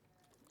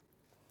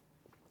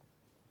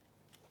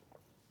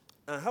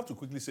 And I have to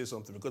quickly say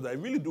something, because I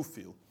really do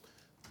feel,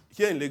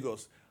 here in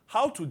Lagos,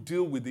 how to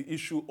deal with the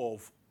issue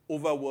of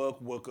overwork,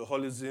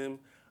 workaholism,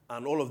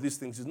 and all of these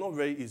things is not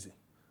very easy.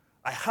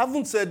 I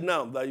haven't said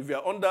now that if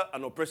you're under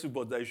an oppressive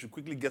boss, that you should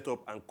quickly get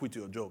up and quit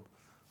your job.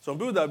 Some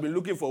people that have been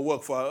looking for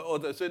work for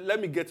others say, let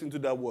me get into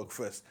that work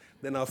first,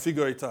 then I'll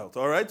figure it out,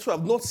 all right? So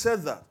I've not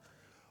said that.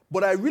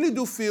 But I really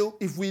do feel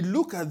if we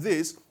look at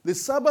this, the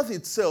Sabbath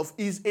itself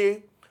is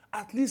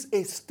at least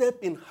a step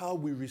in how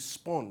we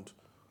respond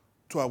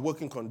to our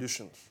working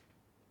conditions.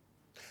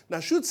 Now, I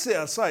should say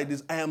aside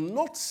is I am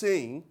not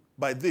saying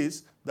by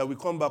this that we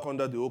come back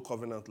under the old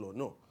covenant law.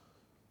 No.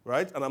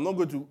 Right? And I'm not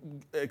going to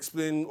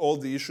explain all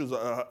the issues,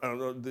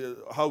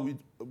 how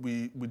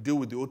we deal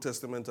with the Old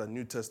Testament and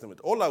New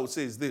Testament. All I would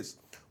say is this.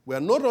 We are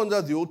not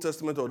under the Old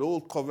Testament or the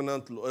Old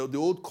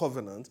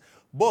Covenant,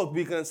 but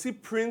we can see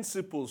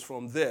principles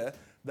from there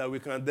that we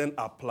can then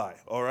apply.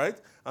 All right?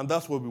 And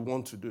that's what we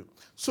want to do.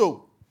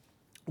 So,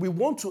 we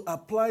want to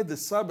apply the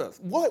Sabbath.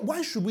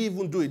 Why should we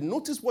even do it?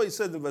 Notice what he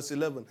says in verse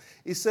 11.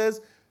 He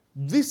says,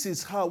 this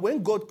is how,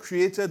 when God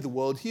created the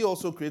world, he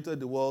also created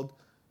the world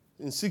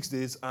in 6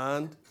 days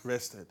and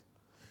rested.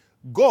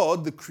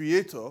 God, the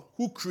creator,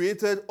 who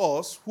created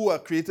us, who are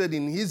created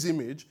in his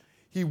image,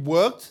 he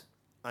worked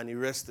and he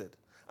rested.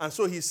 And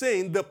so he's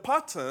saying the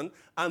pattern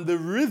and the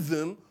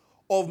rhythm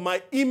of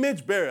my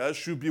image bearers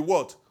should be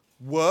what?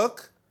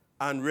 Work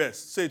and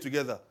rest. Say it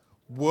together.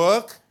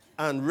 Work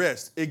and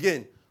rest.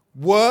 Again,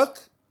 work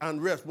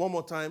and rest. One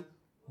more time.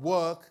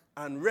 Work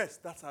and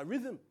rest. That's our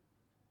rhythm.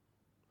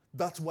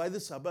 That's why the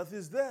Sabbath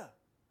is there.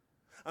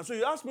 And so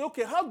you ask me,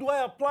 okay, how do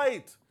I apply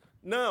it?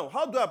 Now,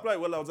 how do I apply it?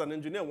 Well, I was an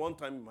engineer one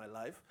time in my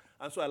life,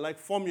 and so I like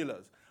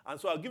formulas. And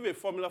so I'll give you a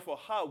formula for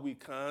how we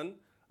can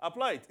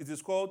apply it. It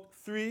is called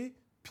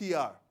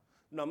 3PR.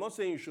 Now, I'm not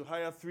saying you should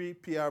hire 3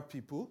 PR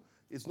people.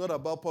 It's not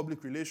about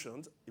public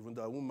relations, even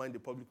though I won't mind the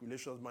public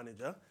relations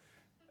manager.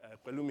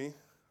 Pelumi,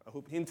 I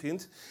hope, hint,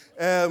 hint.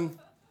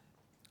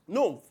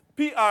 No,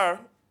 PR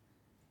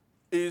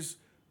is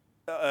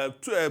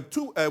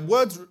two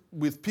words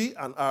with P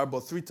and R, but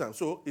 3 times.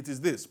 So it is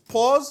this: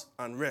 pause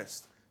and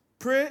rest,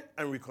 pray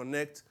and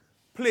reconnect,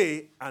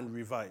 play and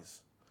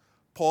revise.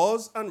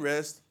 Pause and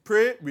rest,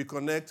 pray,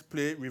 reconnect,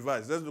 play,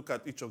 revise. Let's look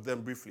at each of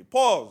them briefly.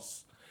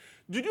 Pause.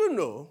 Did you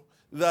know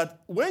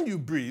that when you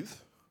breathe,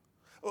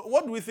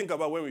 what do we think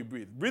about when we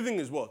breathe? Breathing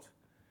is what?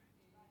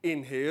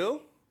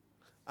 Inhale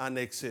and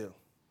exhale.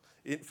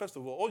 First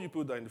of all you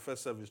people that are in the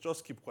first service,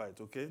 just keep quiet,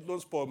 okay?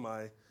 Don't spoil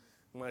my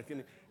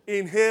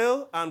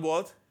inhale and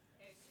what?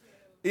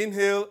 Exhale.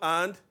 Inhale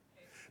and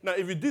now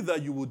if you did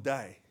that, you would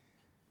die.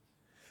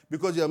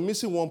 Because you're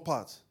missing one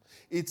part.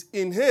 It's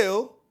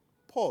inhale,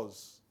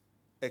 pause,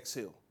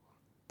 exhale.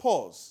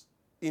 Pause,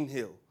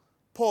 inhale.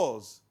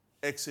 Pause,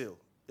 exhale.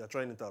 You're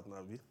trying it out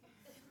now, V.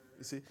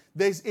 You see?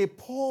 There's a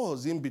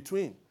pause in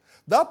between.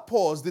 That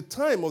pause, the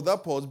time of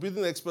that pause,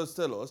 breathing experts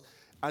tell us,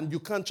 and you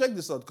can check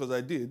this out because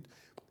I did,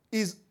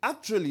 is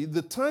actually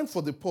the time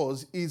for the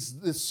pause is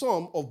the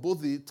sum of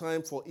both the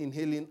time for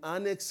inhaling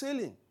and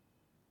exhaling.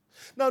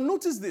 Now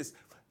notice this.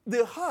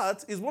 The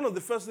heart is one of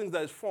the first things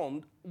that is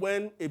formed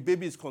when a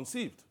baby is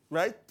conceived,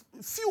 right?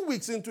 A few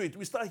weeks into it,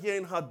 we start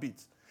hearing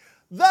heartbeats.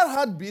 That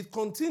heartbeat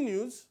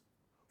continues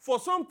for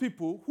some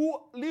people who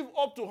live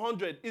up to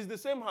 100. It's the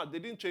same heart. They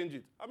didn't change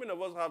it. How many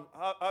of us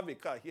have a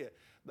car here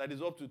that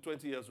is up to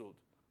 20 years old?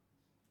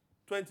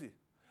 20.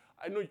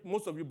 I know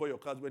most of you bought your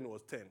cars when it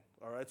was 10,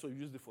 all right? So you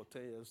used it for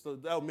 10 years. So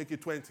that will make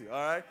it 20, all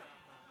right?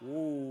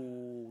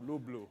 Whoa, low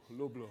blow.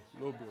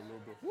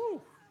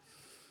 Woo.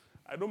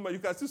 I don't mind. You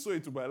can still sew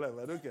it to my life.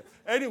 I don't care.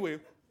 Anyway,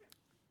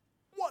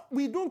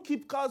 we don't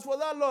keep cars for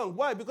that long.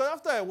 Why? Because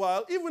after a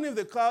while, even if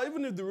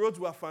the roads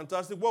were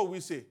fantastic, what will we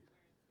say?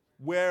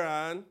 Wear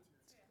and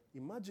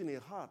imagine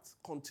a heart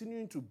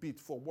continuing to beat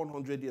for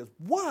 100 years.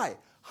 Why?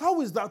 How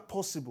is that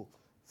possible?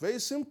 Very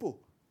simple.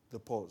 The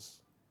pause.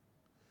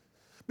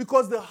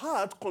 Because the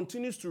heart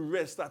continues to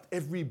rest at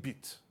every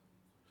beat.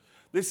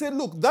 They say,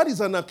 look, that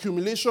is an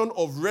accumulation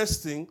of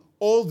resting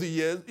all the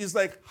years. It's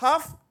like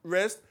half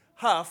rest,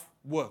 half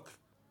work.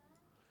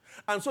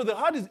 And so the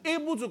heart is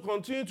able to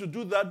continue to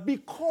do that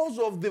because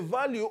of the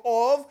value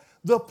of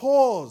the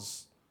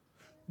pause.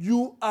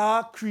 You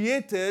are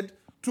created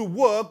to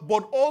work,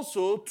 but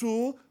also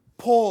to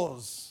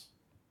pause.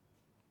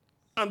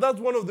 And that's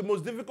one of the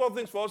most difficult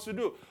things for us to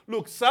do.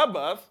 Look,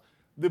 Sabbath,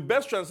 the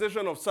best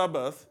translation of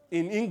Sabbath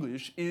in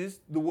English is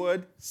the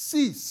word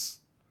cease.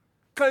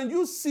 Can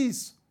you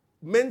cease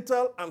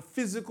mental and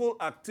physical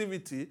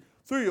activity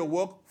through your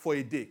work for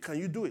a day? Can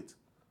you do it?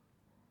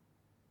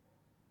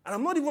 And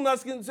I'm not even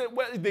asking, say,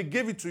 well, they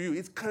gave it to you.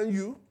 It's can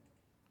you?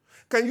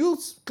 Can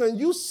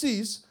you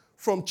cease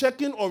from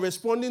checking or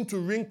responding to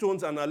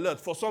ringtones and alerts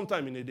for some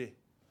time in a day?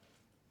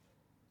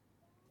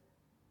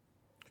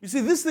 You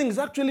see, this thing is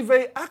actually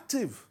very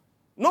active,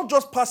 not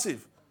just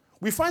passive.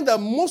 We find that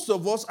most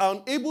of us are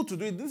unable to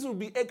do it. This will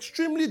be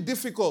extremely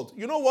difficult.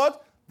 You know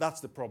what?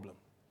 That's the problem.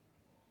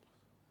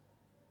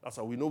 That's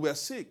how we know we're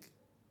sick.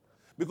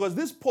 Because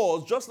this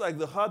pause, just like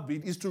the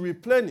heartbeat, is to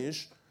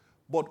replenish,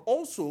 but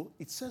also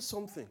it says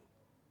something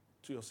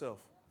to yourself.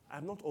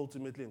 I'm not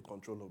ultimately in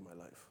control of my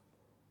life.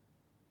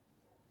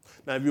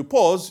 Now, if you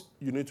pause,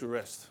 you need to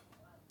rest.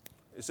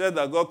 It said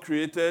that God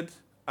created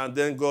and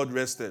then God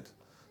rested.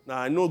 Now,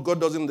 I know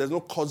there's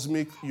no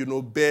cosmic,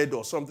 bed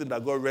or something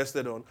that God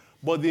rested on.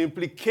 But the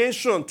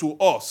implication to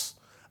us,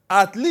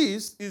 at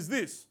least, is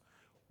this.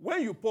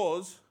 When you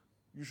pause,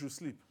 you should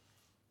sleep.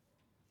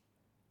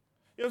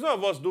 Some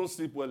of us don't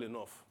sleep well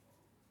enough.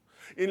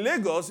 In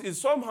Lagos,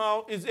 it's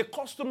a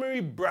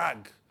customary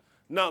brag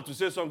now to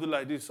say something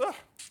like this.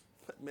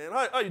 Man,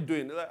 how are you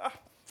doing? Like,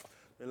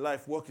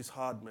 life, work is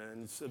hard,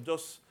 man.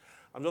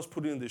 I'm just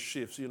putting in the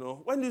shifts,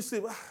 When do you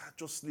sleep? I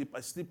just sleep. I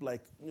sleep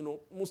like,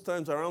 most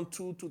times around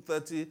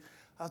 2:30.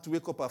 I have to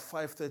wake up at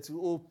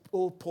 5:30.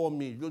 Oh, poor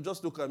me. You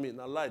just look at me.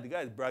 Now lie, the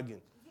guy is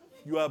bragging.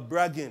 You are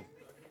bragging.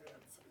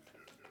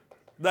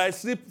 That I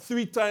sleep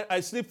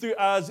 3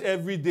 hours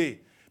every day.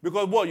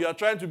 Because what? You are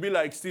trying to be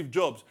like Steve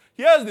Jobs.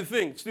 Here's the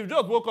thing. Steve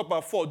Jobs woke up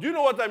at 4. Do you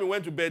know what time he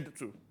went to bed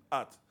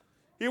at?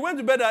 He went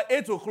to bed at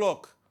 8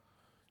 o'clock.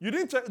 You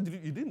didn't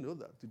know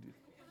that, did you?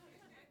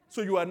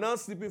 So you are now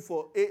sleeping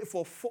for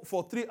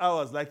 3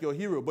 hours like your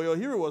hero. But your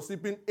hero was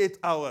sleeping 8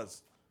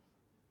 hours.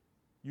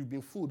 You've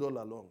been fooled all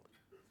along.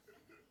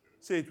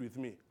 Say it with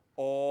me.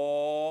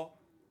 Or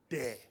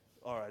there.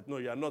 All right. No,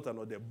 you are not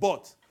there.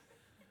 But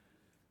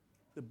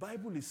the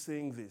Bible is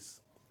saying this.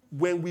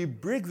 When we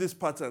break this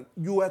pattern,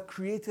 you are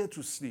created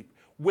to sleep.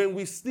 When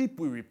we sleep,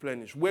 we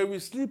replenish. When we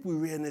sleep, we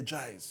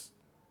re-energize.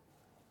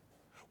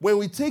 When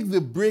we take the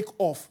break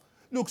off.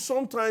 Look,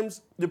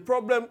 sometimes the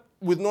problem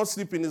with not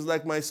sleeping is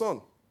like my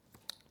son,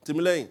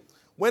 Timileyin.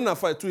 When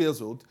at 2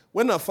 years old,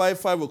 when at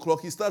 5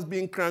 o'clock, he starts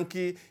being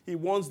cranky. He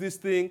wants this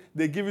thing.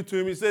 They give it to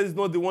him. He says it's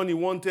not the one he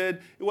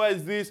wanted. Why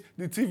is this?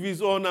 The TV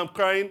is on. I'm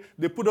crying.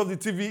 They put off the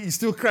TV. He's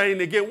still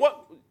crying again.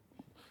 What?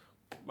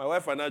 My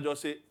wife and I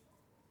just say,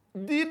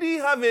 did he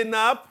have a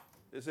nap?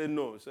 They say,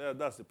 no. They say,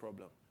 that's the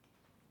problem.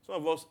 Some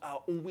of us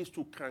are always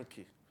too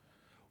cranky.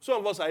 Some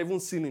of us are even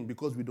sinning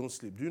because we don't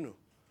sleep. Do you know?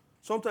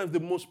 Sometimes the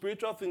most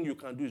spiritual thing you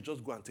can do is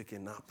just go and take a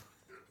nap.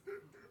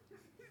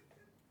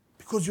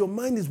 Because your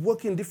mind is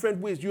working in different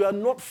ways. You are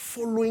not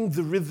following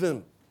the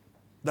rhythm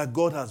that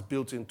God has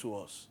built into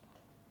us.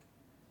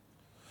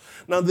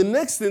 Now, the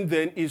next thing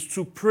then is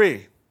to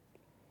pray.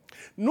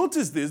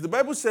 Notice this. The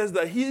Bible says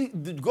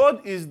that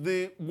God is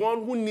the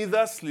one who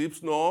neither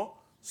sleeps nor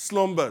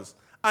slumbers.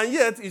 And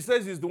yet, he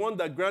says he's the one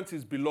that grants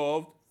his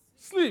beloved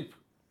sleep.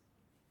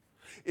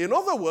 In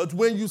other words,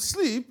 when you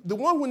sleep, the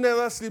one who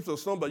never sleeps or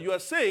slumbers, you are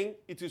saying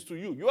it is to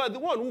you. You are the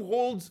one who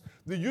holds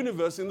the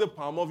universe in the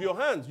palm of your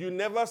hands. You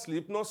never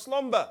sleep nor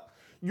slumber.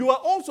 You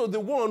are also the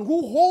one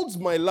who holds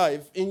my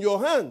life in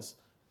your hands.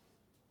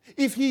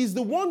 If he is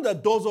the one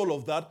that does all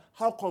of that,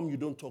 how come you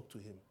don't talk to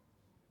him?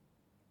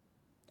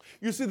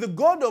 You see, the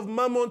God of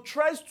Mammon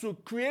tries to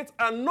create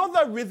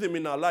another rhythm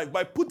in our life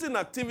by putting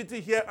activity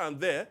here and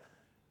there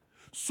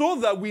so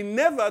that we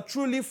never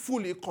truly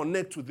fully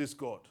connect to this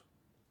God.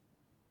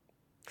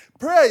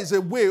 Prayer is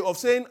a way of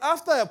saying,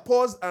 after I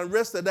paused and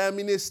rested, I am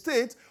in a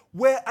state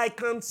where I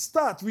can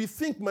start,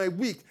 rethink my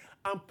week,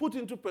 and put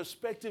into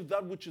perspective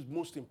that which is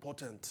most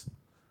important.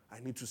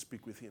 I need to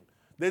speak with him.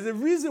 There's a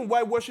reason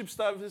why worship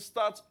service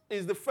starts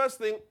is the first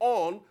thing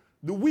on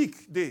the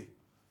weekday.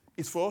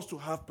 It's for us to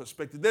have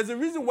perspective. There's a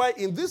reason why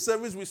in this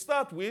service we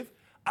start with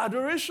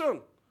adoration.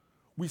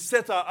 We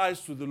set our eyes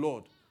to the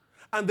Lord.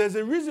 And there's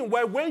a reason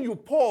why when you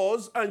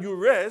pause and you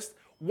rest,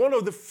 one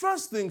of the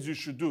first things you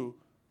should do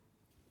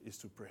is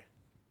to pray.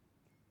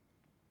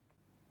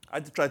 I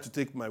try to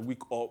take my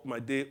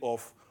day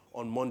off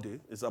on Monday.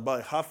 It's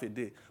about half a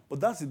day. But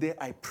that's the day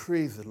I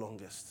pray the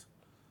longest.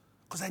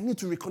 Because I need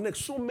to reconnect.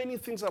 So many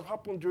things have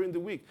happened during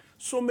the week.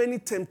 So many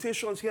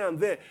temptations here and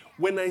there.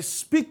 When I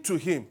speak to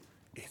him,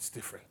 it's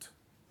different.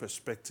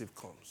 Perspective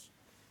comes.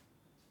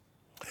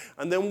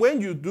 And then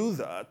when you do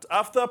that,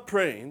 after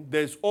praying,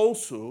 there's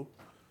also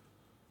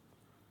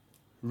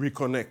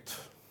reconnect.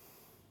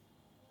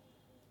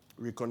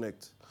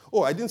 Reconnect.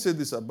 Oh, I didn't say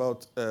this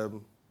about...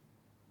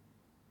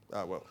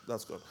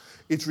 that's good.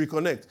 It's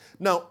reconnect.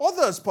 Now,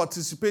 others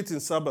participate in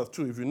Sabbath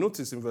too. If you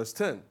notice in verse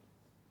 10,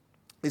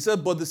 he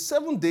said, but the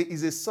seventh day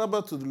is a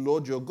Sabbath to the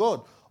Lord your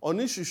God. On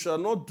it you shall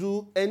not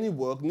do any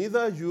work,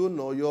 neither you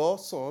nor your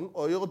son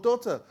or your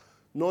daughter,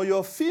 nor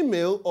your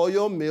female or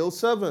your male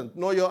servant,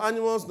 nor your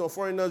animals nor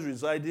foreigners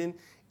residing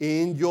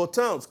in your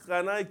towns.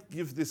 Can I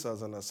give this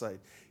as an aside?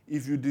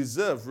 If you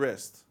deserve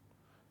rest,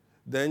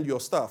 then your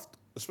staff,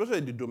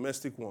 especially the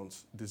domestic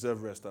ones,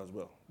 deserve rest as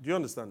well. Do you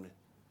understand me?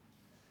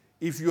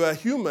 If you are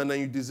human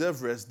and you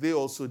deserve rest, they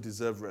also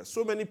deserve rest.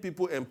 So many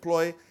people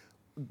employ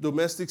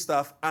domestic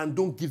staff and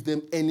don't give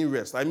them any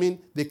rest. I mean,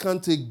 they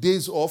can't take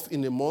days off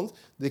in a month.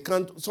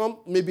 Some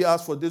maybe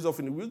ask for days off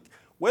in a week.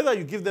 Whether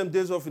you give them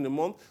days off in a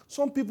month,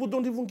 some people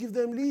don't even give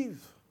them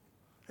leave.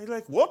 And you're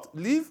like, what?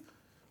 Leave?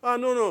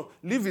 No.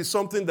 Leave is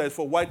something that is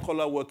for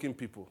white-collar working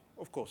people.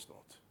 Of course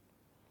not.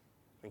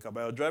 Think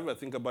about your driver.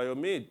 Think about your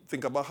maid.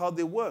 Think about how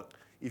they work.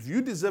 If you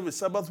deserve a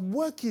Sabbath,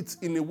 work it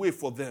in a way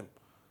for them.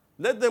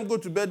 Let them go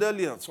to bed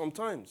earlier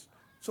sometimes.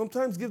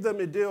 Sometimes give them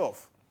a day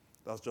off.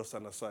 That's just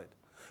an aside.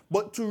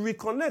 But to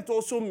reconnect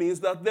also means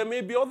that there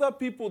may be other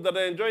people that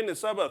are enjoying the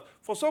Sabbath.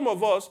 For some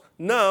of us,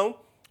 now,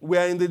 we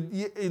are in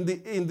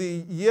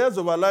the years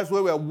of our lives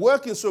where we are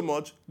working so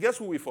much. Guess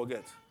who we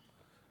forget?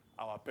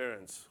 Our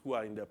parents who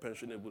are in their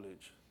pensionable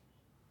age.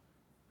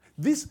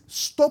 This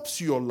stops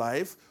your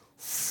life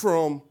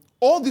from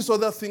all these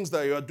other things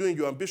that you are doing,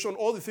 your ambition,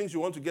 all the things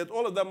you want to get,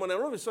 all of that money.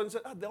 And all of a sudden you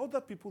say, there are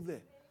other people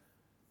there.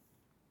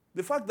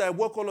 The fact that I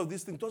work all of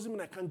these things doesn't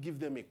mean I can't give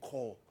them a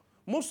call.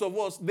 Most of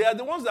us, they are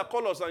the ones that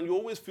call us and you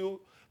always feel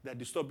they're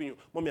disturbing you.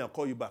 Mommy, I'll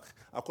call you back.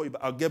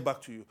 I'll get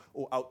back to you.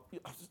 Or I'll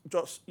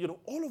just,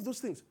 all of those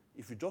things.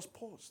 If you just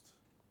paused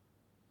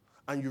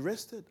and you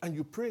rested and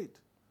you prayed,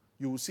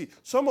 you will see.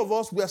 Some of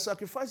us, we are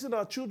sacrificing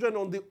our children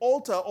on the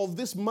altar of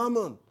this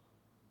mammon.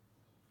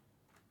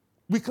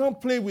 We can't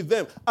play with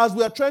them. As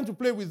we are trying to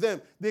play with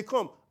them, they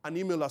come. An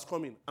email has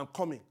come in. I'm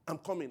coming.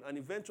 And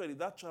eventually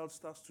that child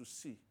starts to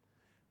see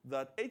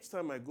that each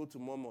time I go to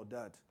mom or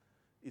dad,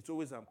 it's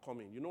always I'm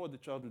coming. You know what the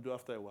child will do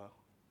after a while?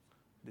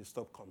 They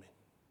stop coming.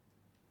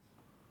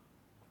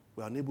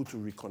 We're unable to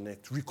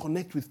reconnect.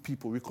 Reconnect with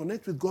people.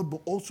 Reconnect with God,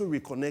 but also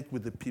reconnect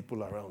with the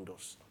people around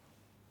us.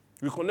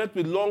 Reconnect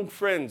with long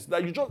friends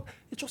that you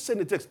just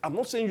send a text. I'm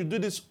not saying you do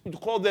this, you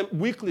call them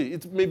weekly.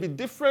 It may be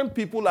different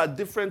people at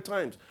different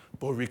times,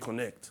 but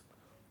reconnect.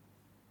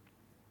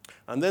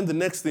 And then the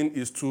next thing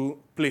is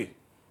to play.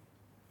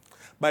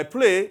 By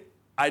play,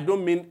 I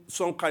don't mean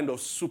some kind of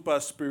super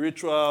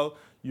spiritual,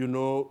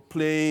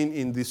 playing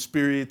in the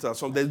spirit or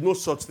something. There's no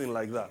such thing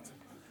like that.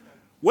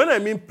 When I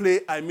mean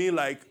play, I mean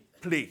like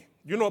play.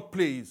 You know what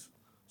play is?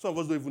 Some of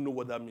us don't even know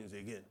what that means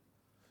again.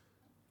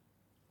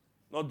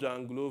 Not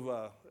Jan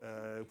Glover.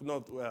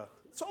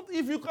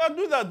 If you can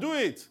do that, do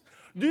it.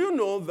 Do you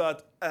know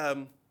that,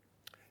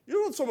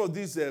 some of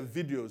these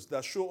videos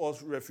that show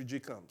us refugee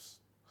camps?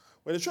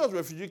 When they show us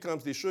refugee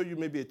camps, they show you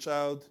maybe a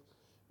child,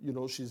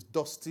 she's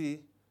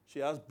dusty, she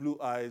has blue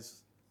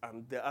eyes,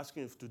 and they're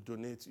asking you to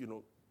donate,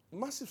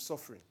 massive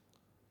suffering.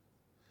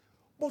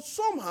 But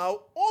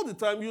somehow, all the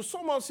time, you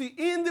somehow see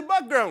in the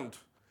background,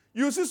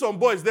 you see some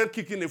boys then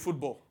kicking a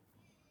football.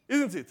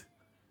 Isn't it?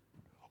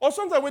 Or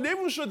sometimes when they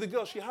even show the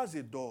girl, she has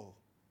a doll.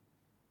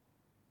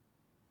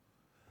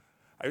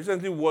 I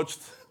recently watched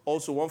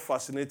also one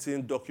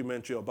fascinating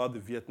documentary about the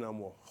Vietnam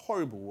War.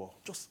 Horrible war.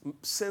 Just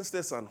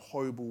senseless and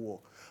horrible war.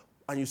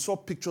 And you saw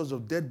pictures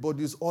of dead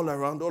bodies all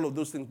around, all of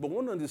those things. But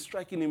one of the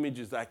striking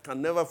images that I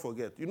can never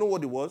forget, you know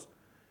what it was?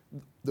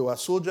 There were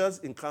soldiers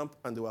in camp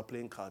and they were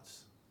playing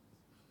cards.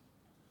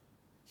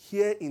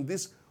 Here in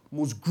this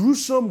most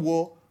gruesome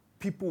war,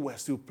 people were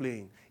still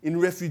playing. In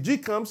refugee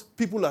camps,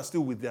 people are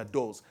still with their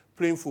dolls,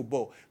 playing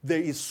football. There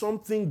is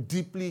something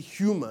deeply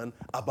human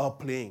about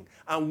playing.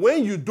 And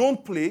when you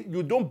don't play,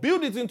 you don't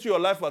build it into your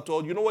life at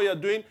all, you know what you're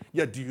doing?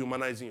 You're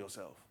dehumanizing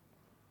yourself.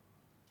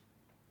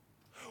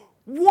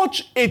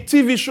 Watch a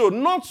TV show,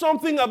 not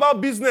something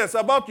about business,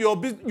 about your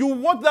business. You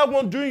watch that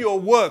one during your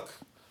work.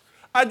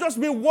 I just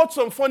mean watch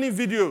some funny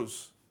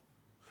videos.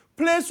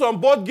 Play some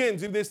board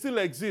games if they still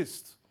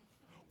exist.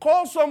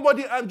 Call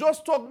somebody and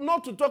just talk,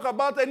 not to talk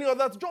about any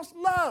other, just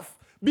laugh.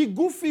 Be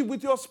goofy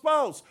with your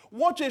spouse.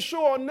 Watch a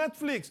show on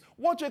Netflix.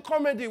 Watch a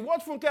comedy.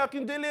 Watch Funke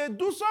Akindele.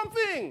 Do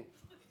something.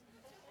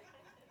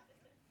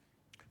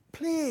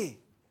 Play.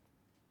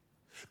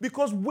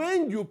 Because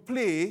when you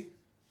play,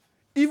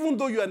 even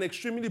though you're an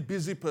extremely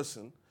busy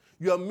person,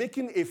 you are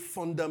making a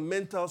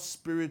fundamental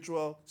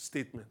spiritual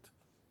statement.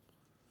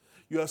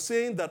 You are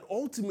saying that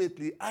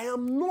ultimately,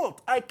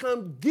 I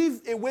can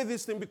give away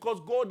this thing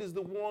because God is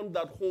the one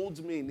that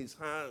holds me in his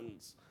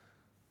hands.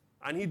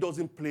 And he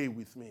doesn't play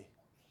with me.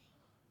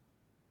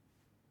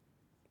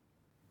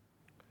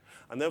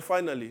 And then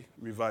finally,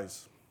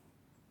 revise.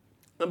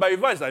 And by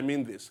revise, I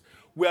mean this.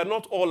 We are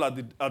not all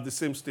at the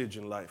same stage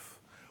in life.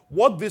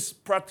 What this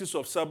practice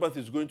of Sabbath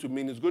is going to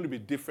mean is going to be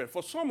different.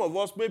 For some of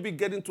us, maybe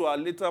getting to our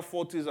later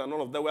 40s and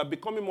all of that, we are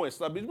becoming more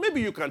established.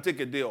 Maybe you can take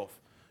a day off.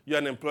 You're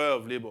an employer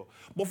of labor.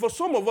 But for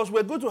some of us,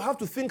 we're going to have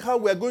to think how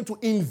we're going to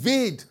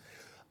invade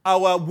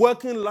our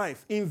working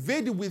life,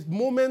 invade it with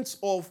moments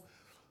of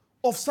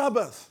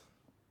Sabbath.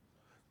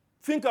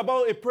 Think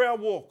about a prayer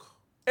walk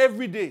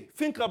every day.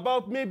 Think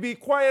about maybe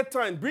quiet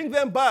time. Bring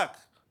them back.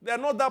 They're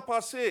not that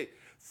passé.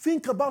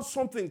 Think about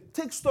something.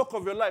 Take stock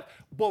of your life.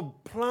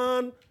 But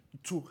plan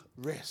to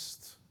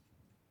rest.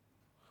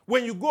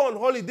 When you go on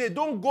holiday,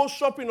 don't go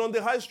shopping on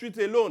the high street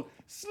alone.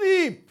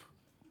 Sleep.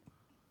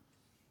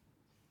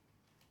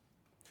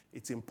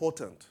 It's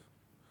important.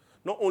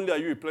 Not only are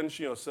you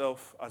replenishing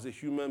yourself as a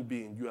human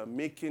being, you are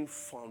making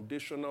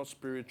foundational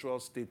spiritual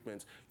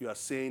statements. You are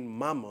saying,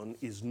 Mammon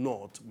is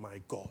not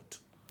my God.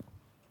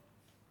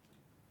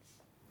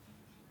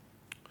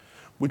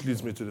 Which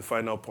leads me to the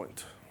final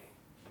point.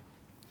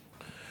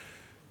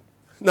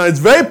 Now, it's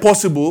very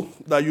possible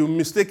that you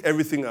mistake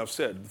everything I've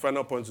said. The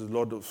final point is the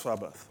Lord of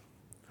Sabbath.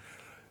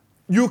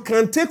 You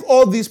can take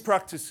all these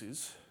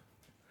practices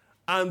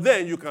and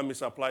then you can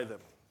misapply them.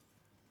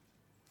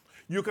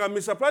 You can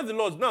misapply the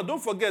laws. Now,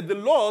 don't forget, the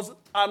laws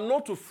are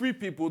not to free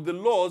people. The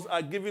laws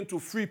are given to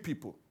free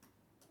people.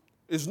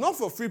 It's not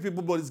for free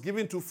people, but it's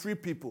given to free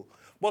people.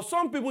 But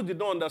some people did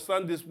not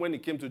understand this when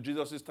it came to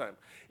Jesus' time.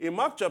 In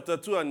Mark chapter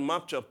 2 and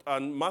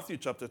Matthew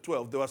chapter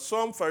 12, there were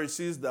some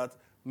Pharisees that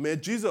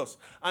met Jesus.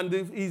 And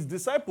his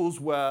disciples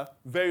were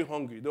very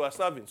hungry. They were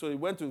starving. So they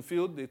went to the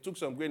field, they took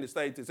some grain, they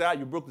started to say,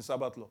 you broke the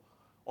Sabbath law.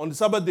 On the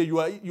Sabbath day,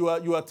 you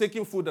are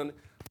taking food and...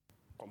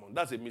 Come on,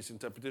 that's a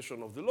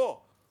misinterpretation of the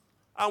law.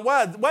 And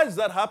why is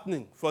that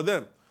happening for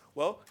them?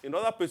 Well, in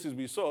other places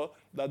we saw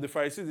that the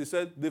Pharisees, they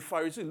said, the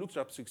Pharisees, Luke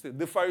chapter 16,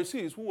 the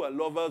Pharisees who are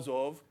lovers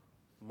of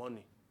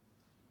money.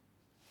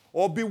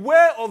 Or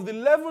beware of the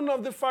leaven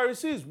of the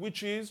Pharisees,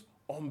 which is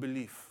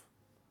unbelief.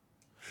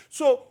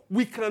 So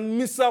we can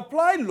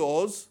misapply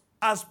laws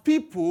as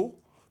people,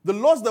 the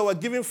laws that were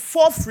given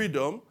for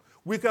freedom,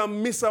 we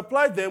can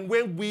misapply them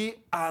when we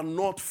are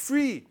not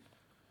free.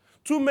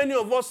 Too many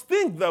of us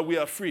think that we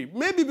are free.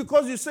 Maybe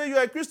because you say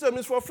you're a Christian,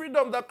 it's for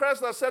freedom that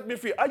Christ has set me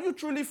free. Are you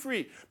truly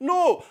free?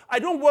 No, I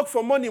don't work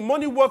for money.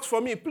 Money works for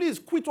me. Please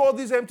quit all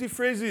these empty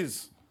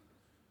phrases.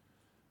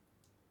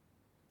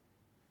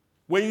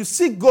 When you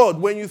seek God,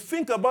 when you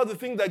think about the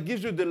thing that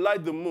gives you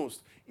delight the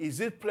most,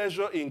 is it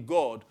pleasure in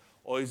God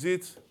or is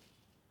it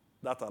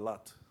that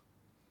alert?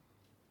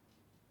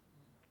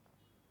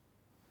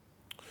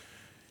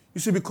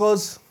 You see,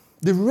 because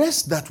the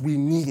rest that we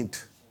need,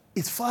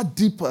 it's far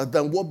deeper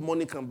than what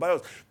money can buy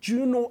us. Do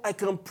you know, I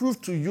can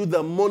prove to you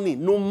that money,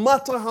 no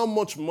matter how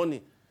much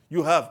money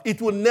you have,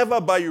 it will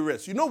never buy you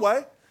rest. You know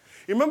why?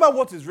 Remember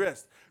what is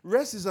rest?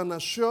 Rest is an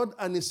assured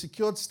and a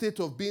secured state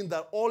of being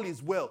that all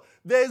is well.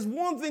 There is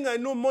one thing I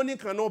know money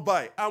cannot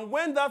buy. And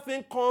when that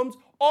thing comes,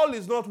 all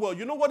is not well.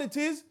 You know what it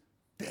is?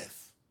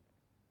 Death.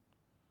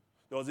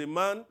 There was a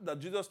man that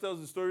Jesus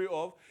tells the story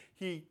of.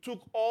 He took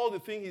all the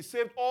things, he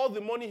saved all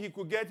the money he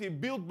could get, he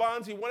built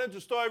barns, he wanted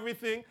to store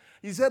everything.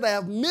 He said, I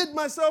have made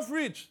myself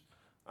rich.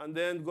 And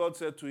then God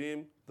said to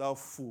him, thou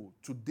fool,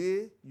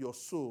 today your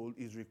soul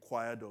is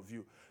required of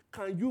you.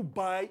 Can you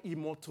buy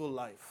immortal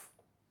life?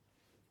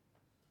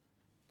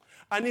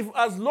 And if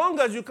as long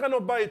as you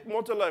cannot buy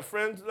immortal life,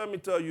 friends, let me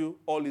tell you,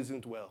 all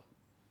isn't well.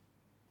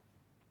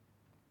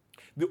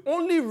 The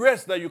only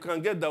rest that you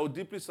can get that will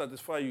deeply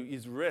satisfy you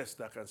is rest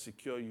that can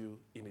secure you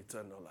in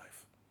eternal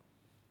life.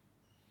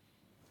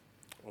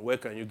 And where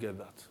can you get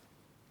that?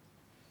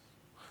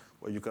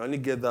 Well, you can only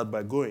get that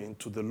by going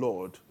to the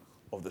Lord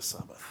of the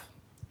Sabbath.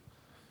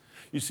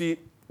 You see,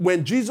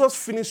 when Jesus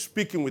finished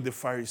speaking with the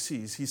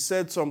Pharisees, he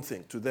said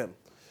something to them.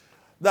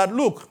 That,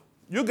 look,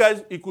 you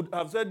guys, he could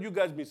have said you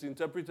guys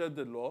misinterpreted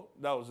the law.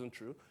 That wasn't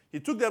true. He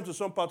took them to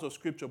some part of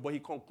Scripture, but he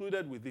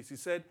concluded with this. He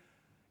said,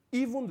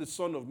 even the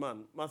Son of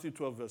Man, Matthew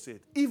 12, verse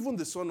 8, even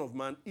the Son of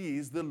Man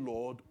is the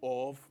Lord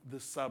of the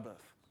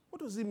Sabbath.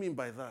 What does he mean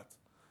by that?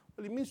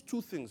 Well, it means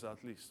two things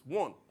at least.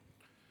 One,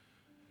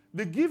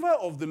 the giver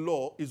of the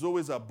law is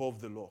always above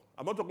the law.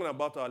 I'm not talking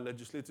about our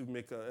legislative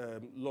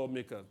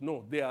lawmakers.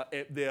 No, they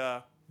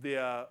are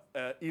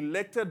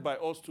elected by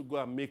us to go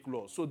and make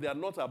laws. So they are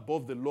not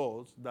above the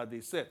laws that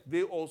they set.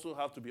 They also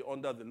have to be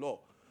under the law.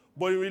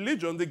 But in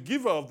religion, the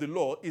giver of the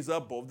law is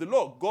above the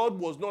law. God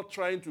was not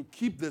trying to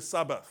keep the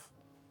Sabbath.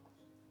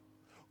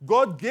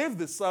 God gave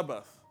the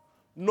Sabbath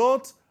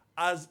not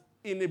as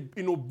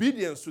in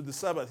obedience to the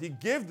Sabbath. He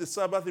gave the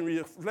Sabbath in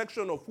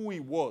reflection of who he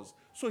was.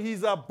 So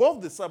he's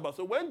above the Sabbath.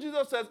 So when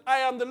Jesus says, I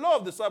am the Lord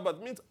of the Sabbath,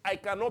 means I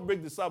cannot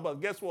break the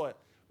Sabbath. Guess what?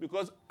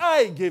 Because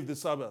I gave the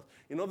Sabbath.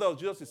 In other words,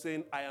 Jesus is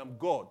saying, I am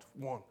God,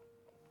 one.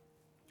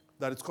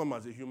 That it's come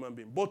as a human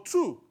being. But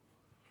two,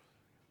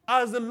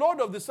 as the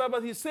Lord of the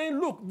Sabbath, he's saying,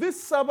 look,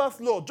 this Sabbath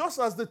law, just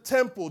as the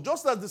temple,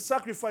 just as the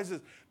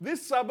sacrifices,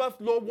 this Sabbath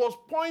law was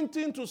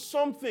pointing to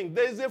something.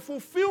 There is a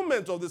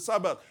fulfillment of the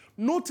Sabbath.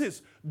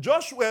 Notice,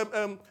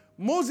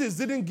 Moses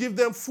didn't give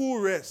them full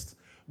rest.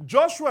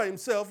 Joshua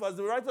himself, as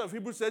the writer of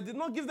Hebrews said, did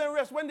not give them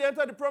rest when they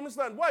entered the promised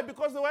land. Why?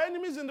 Because there were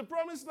enemies in the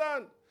promised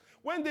land.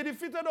 When they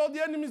defeated all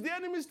the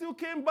enemies still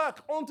came back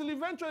until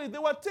eventually they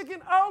were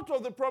taken out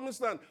of the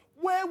promised land.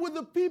 Where will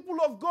the people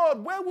of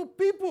God, where will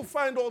people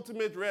find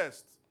ultimate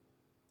rest?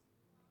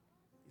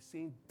 He's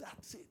saying,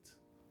 that's it.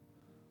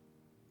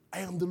 I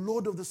am the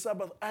Lord of the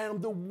Sabbath. I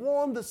am the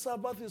one the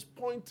Sabbath is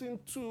pointing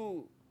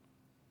to.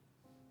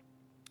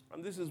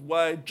 And this is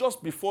why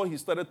just before he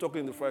started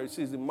talking to the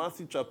Pharisees, in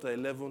Matthew chapter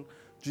 11,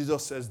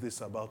 Jesus says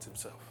this about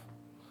himself.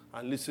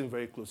 And listen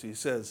very closely. He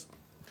says,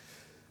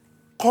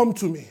 come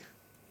to me,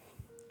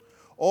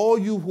 all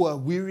you who are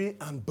weary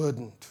and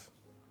burdened,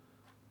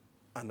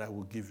 and I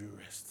will give you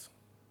rest.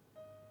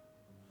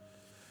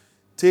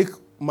 Take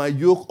my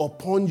yoke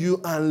upon you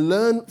and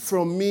learn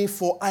from me,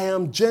 for I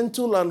am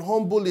gentle and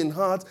humble in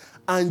heart,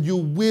 and you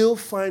will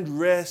find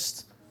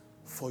rest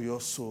for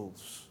your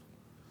souls.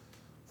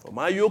 For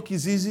my yoke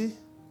is easy,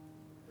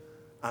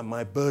 and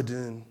my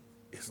burden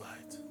is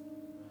light.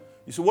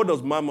 You see, what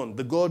does Mammon,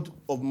 the god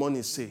of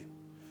money, say?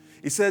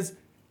 He says,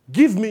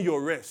 give me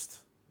your rest,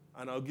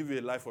 and I'll give you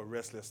a life of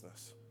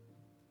restlessness.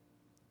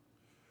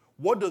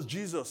 What does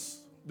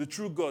Jesus, the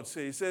true God,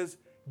 say? He says,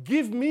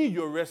 give me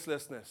your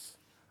restlessness,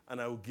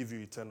 and I will give you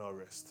eternal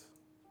rest.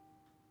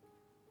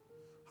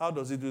 How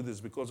does he do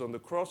this? Because on the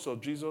cross of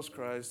Jesus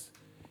Christ,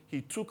 he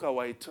took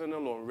our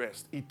eternal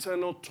unrest,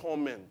 eternal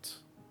torment.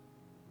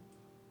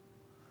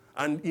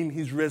 And in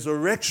his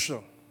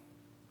resurrection,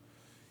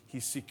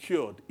 he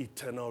secured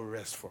eternal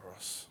rest for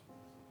us.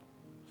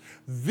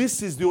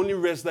 This is the only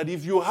rest that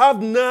if you have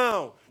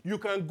now, you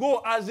can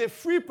go as a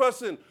free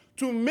person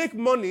to make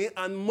money,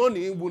 and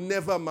money will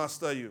never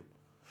master you.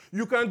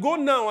 You can go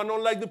now, and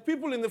unlike the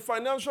people in the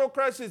financial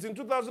crisis in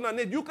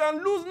 2008, you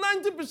can lose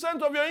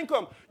 90% of your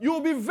income. You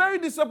will be very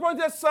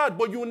disappointed, sad,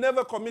 but you will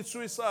never commit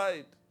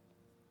suicide.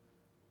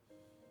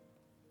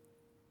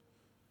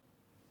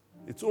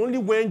 It's only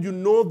when you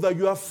know that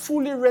you are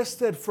fully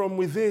rested from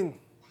within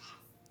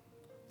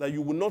that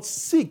you will not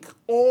seek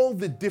all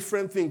the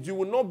different things. You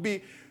will not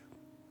be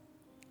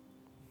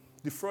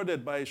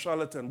defrauded by a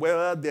charlatan,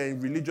 whether they're in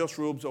religious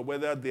robes or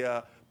whether they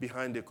are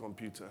behind a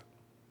computer.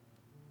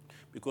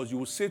 Because you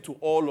will say to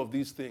all of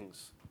these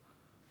things,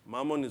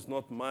 Mammon is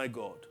not my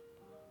God.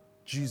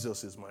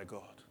 Jesus is my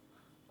God,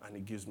 and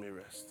he gives me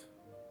rest.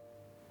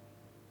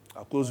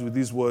 I'll close with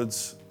these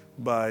words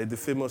by the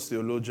famous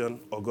theologian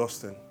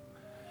Augustine.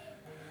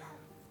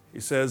 He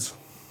says,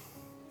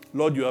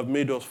 Lord, you have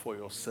made us for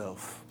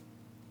yourself,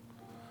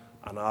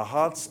 and our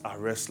hearts are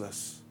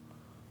restless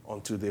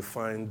until they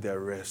find their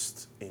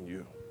rest in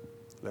you.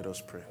 Let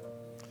us pray.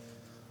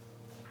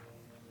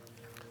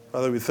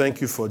 Father, we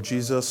thank you for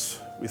Jesus.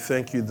 We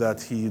thank you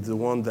that he is the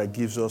one that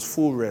gives us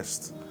full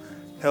rest.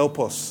 Help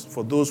us,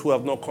 for those who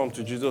have not come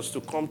to Jesus,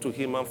 to come to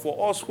him, and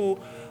for us who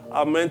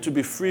are meant to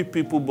be free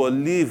people but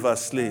live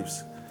as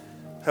slaves,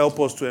 help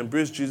us to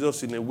embrace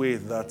Jesus in a way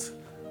that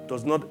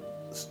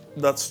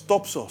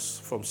stops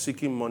us from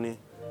seeking money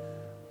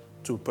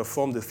to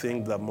perform the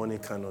thing that money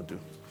cannot do.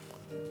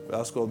 We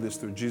ask all this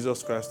through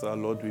Jesus Christ our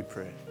Lord, we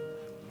pray.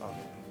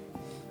 Amen.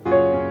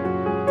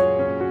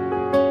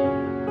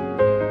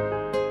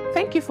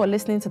 Thank you for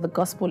listening to the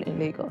Gospel in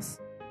Lagos.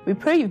 We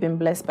pray you've been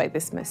blessed by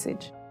this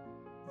message.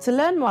 To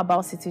learn more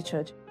about City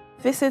Church,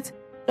 visit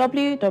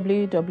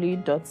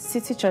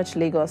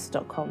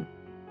www.citychurchlagos.com.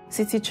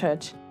 City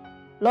Church.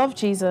 Love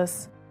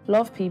Jesus,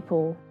 love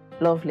people,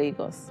 love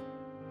Lagos.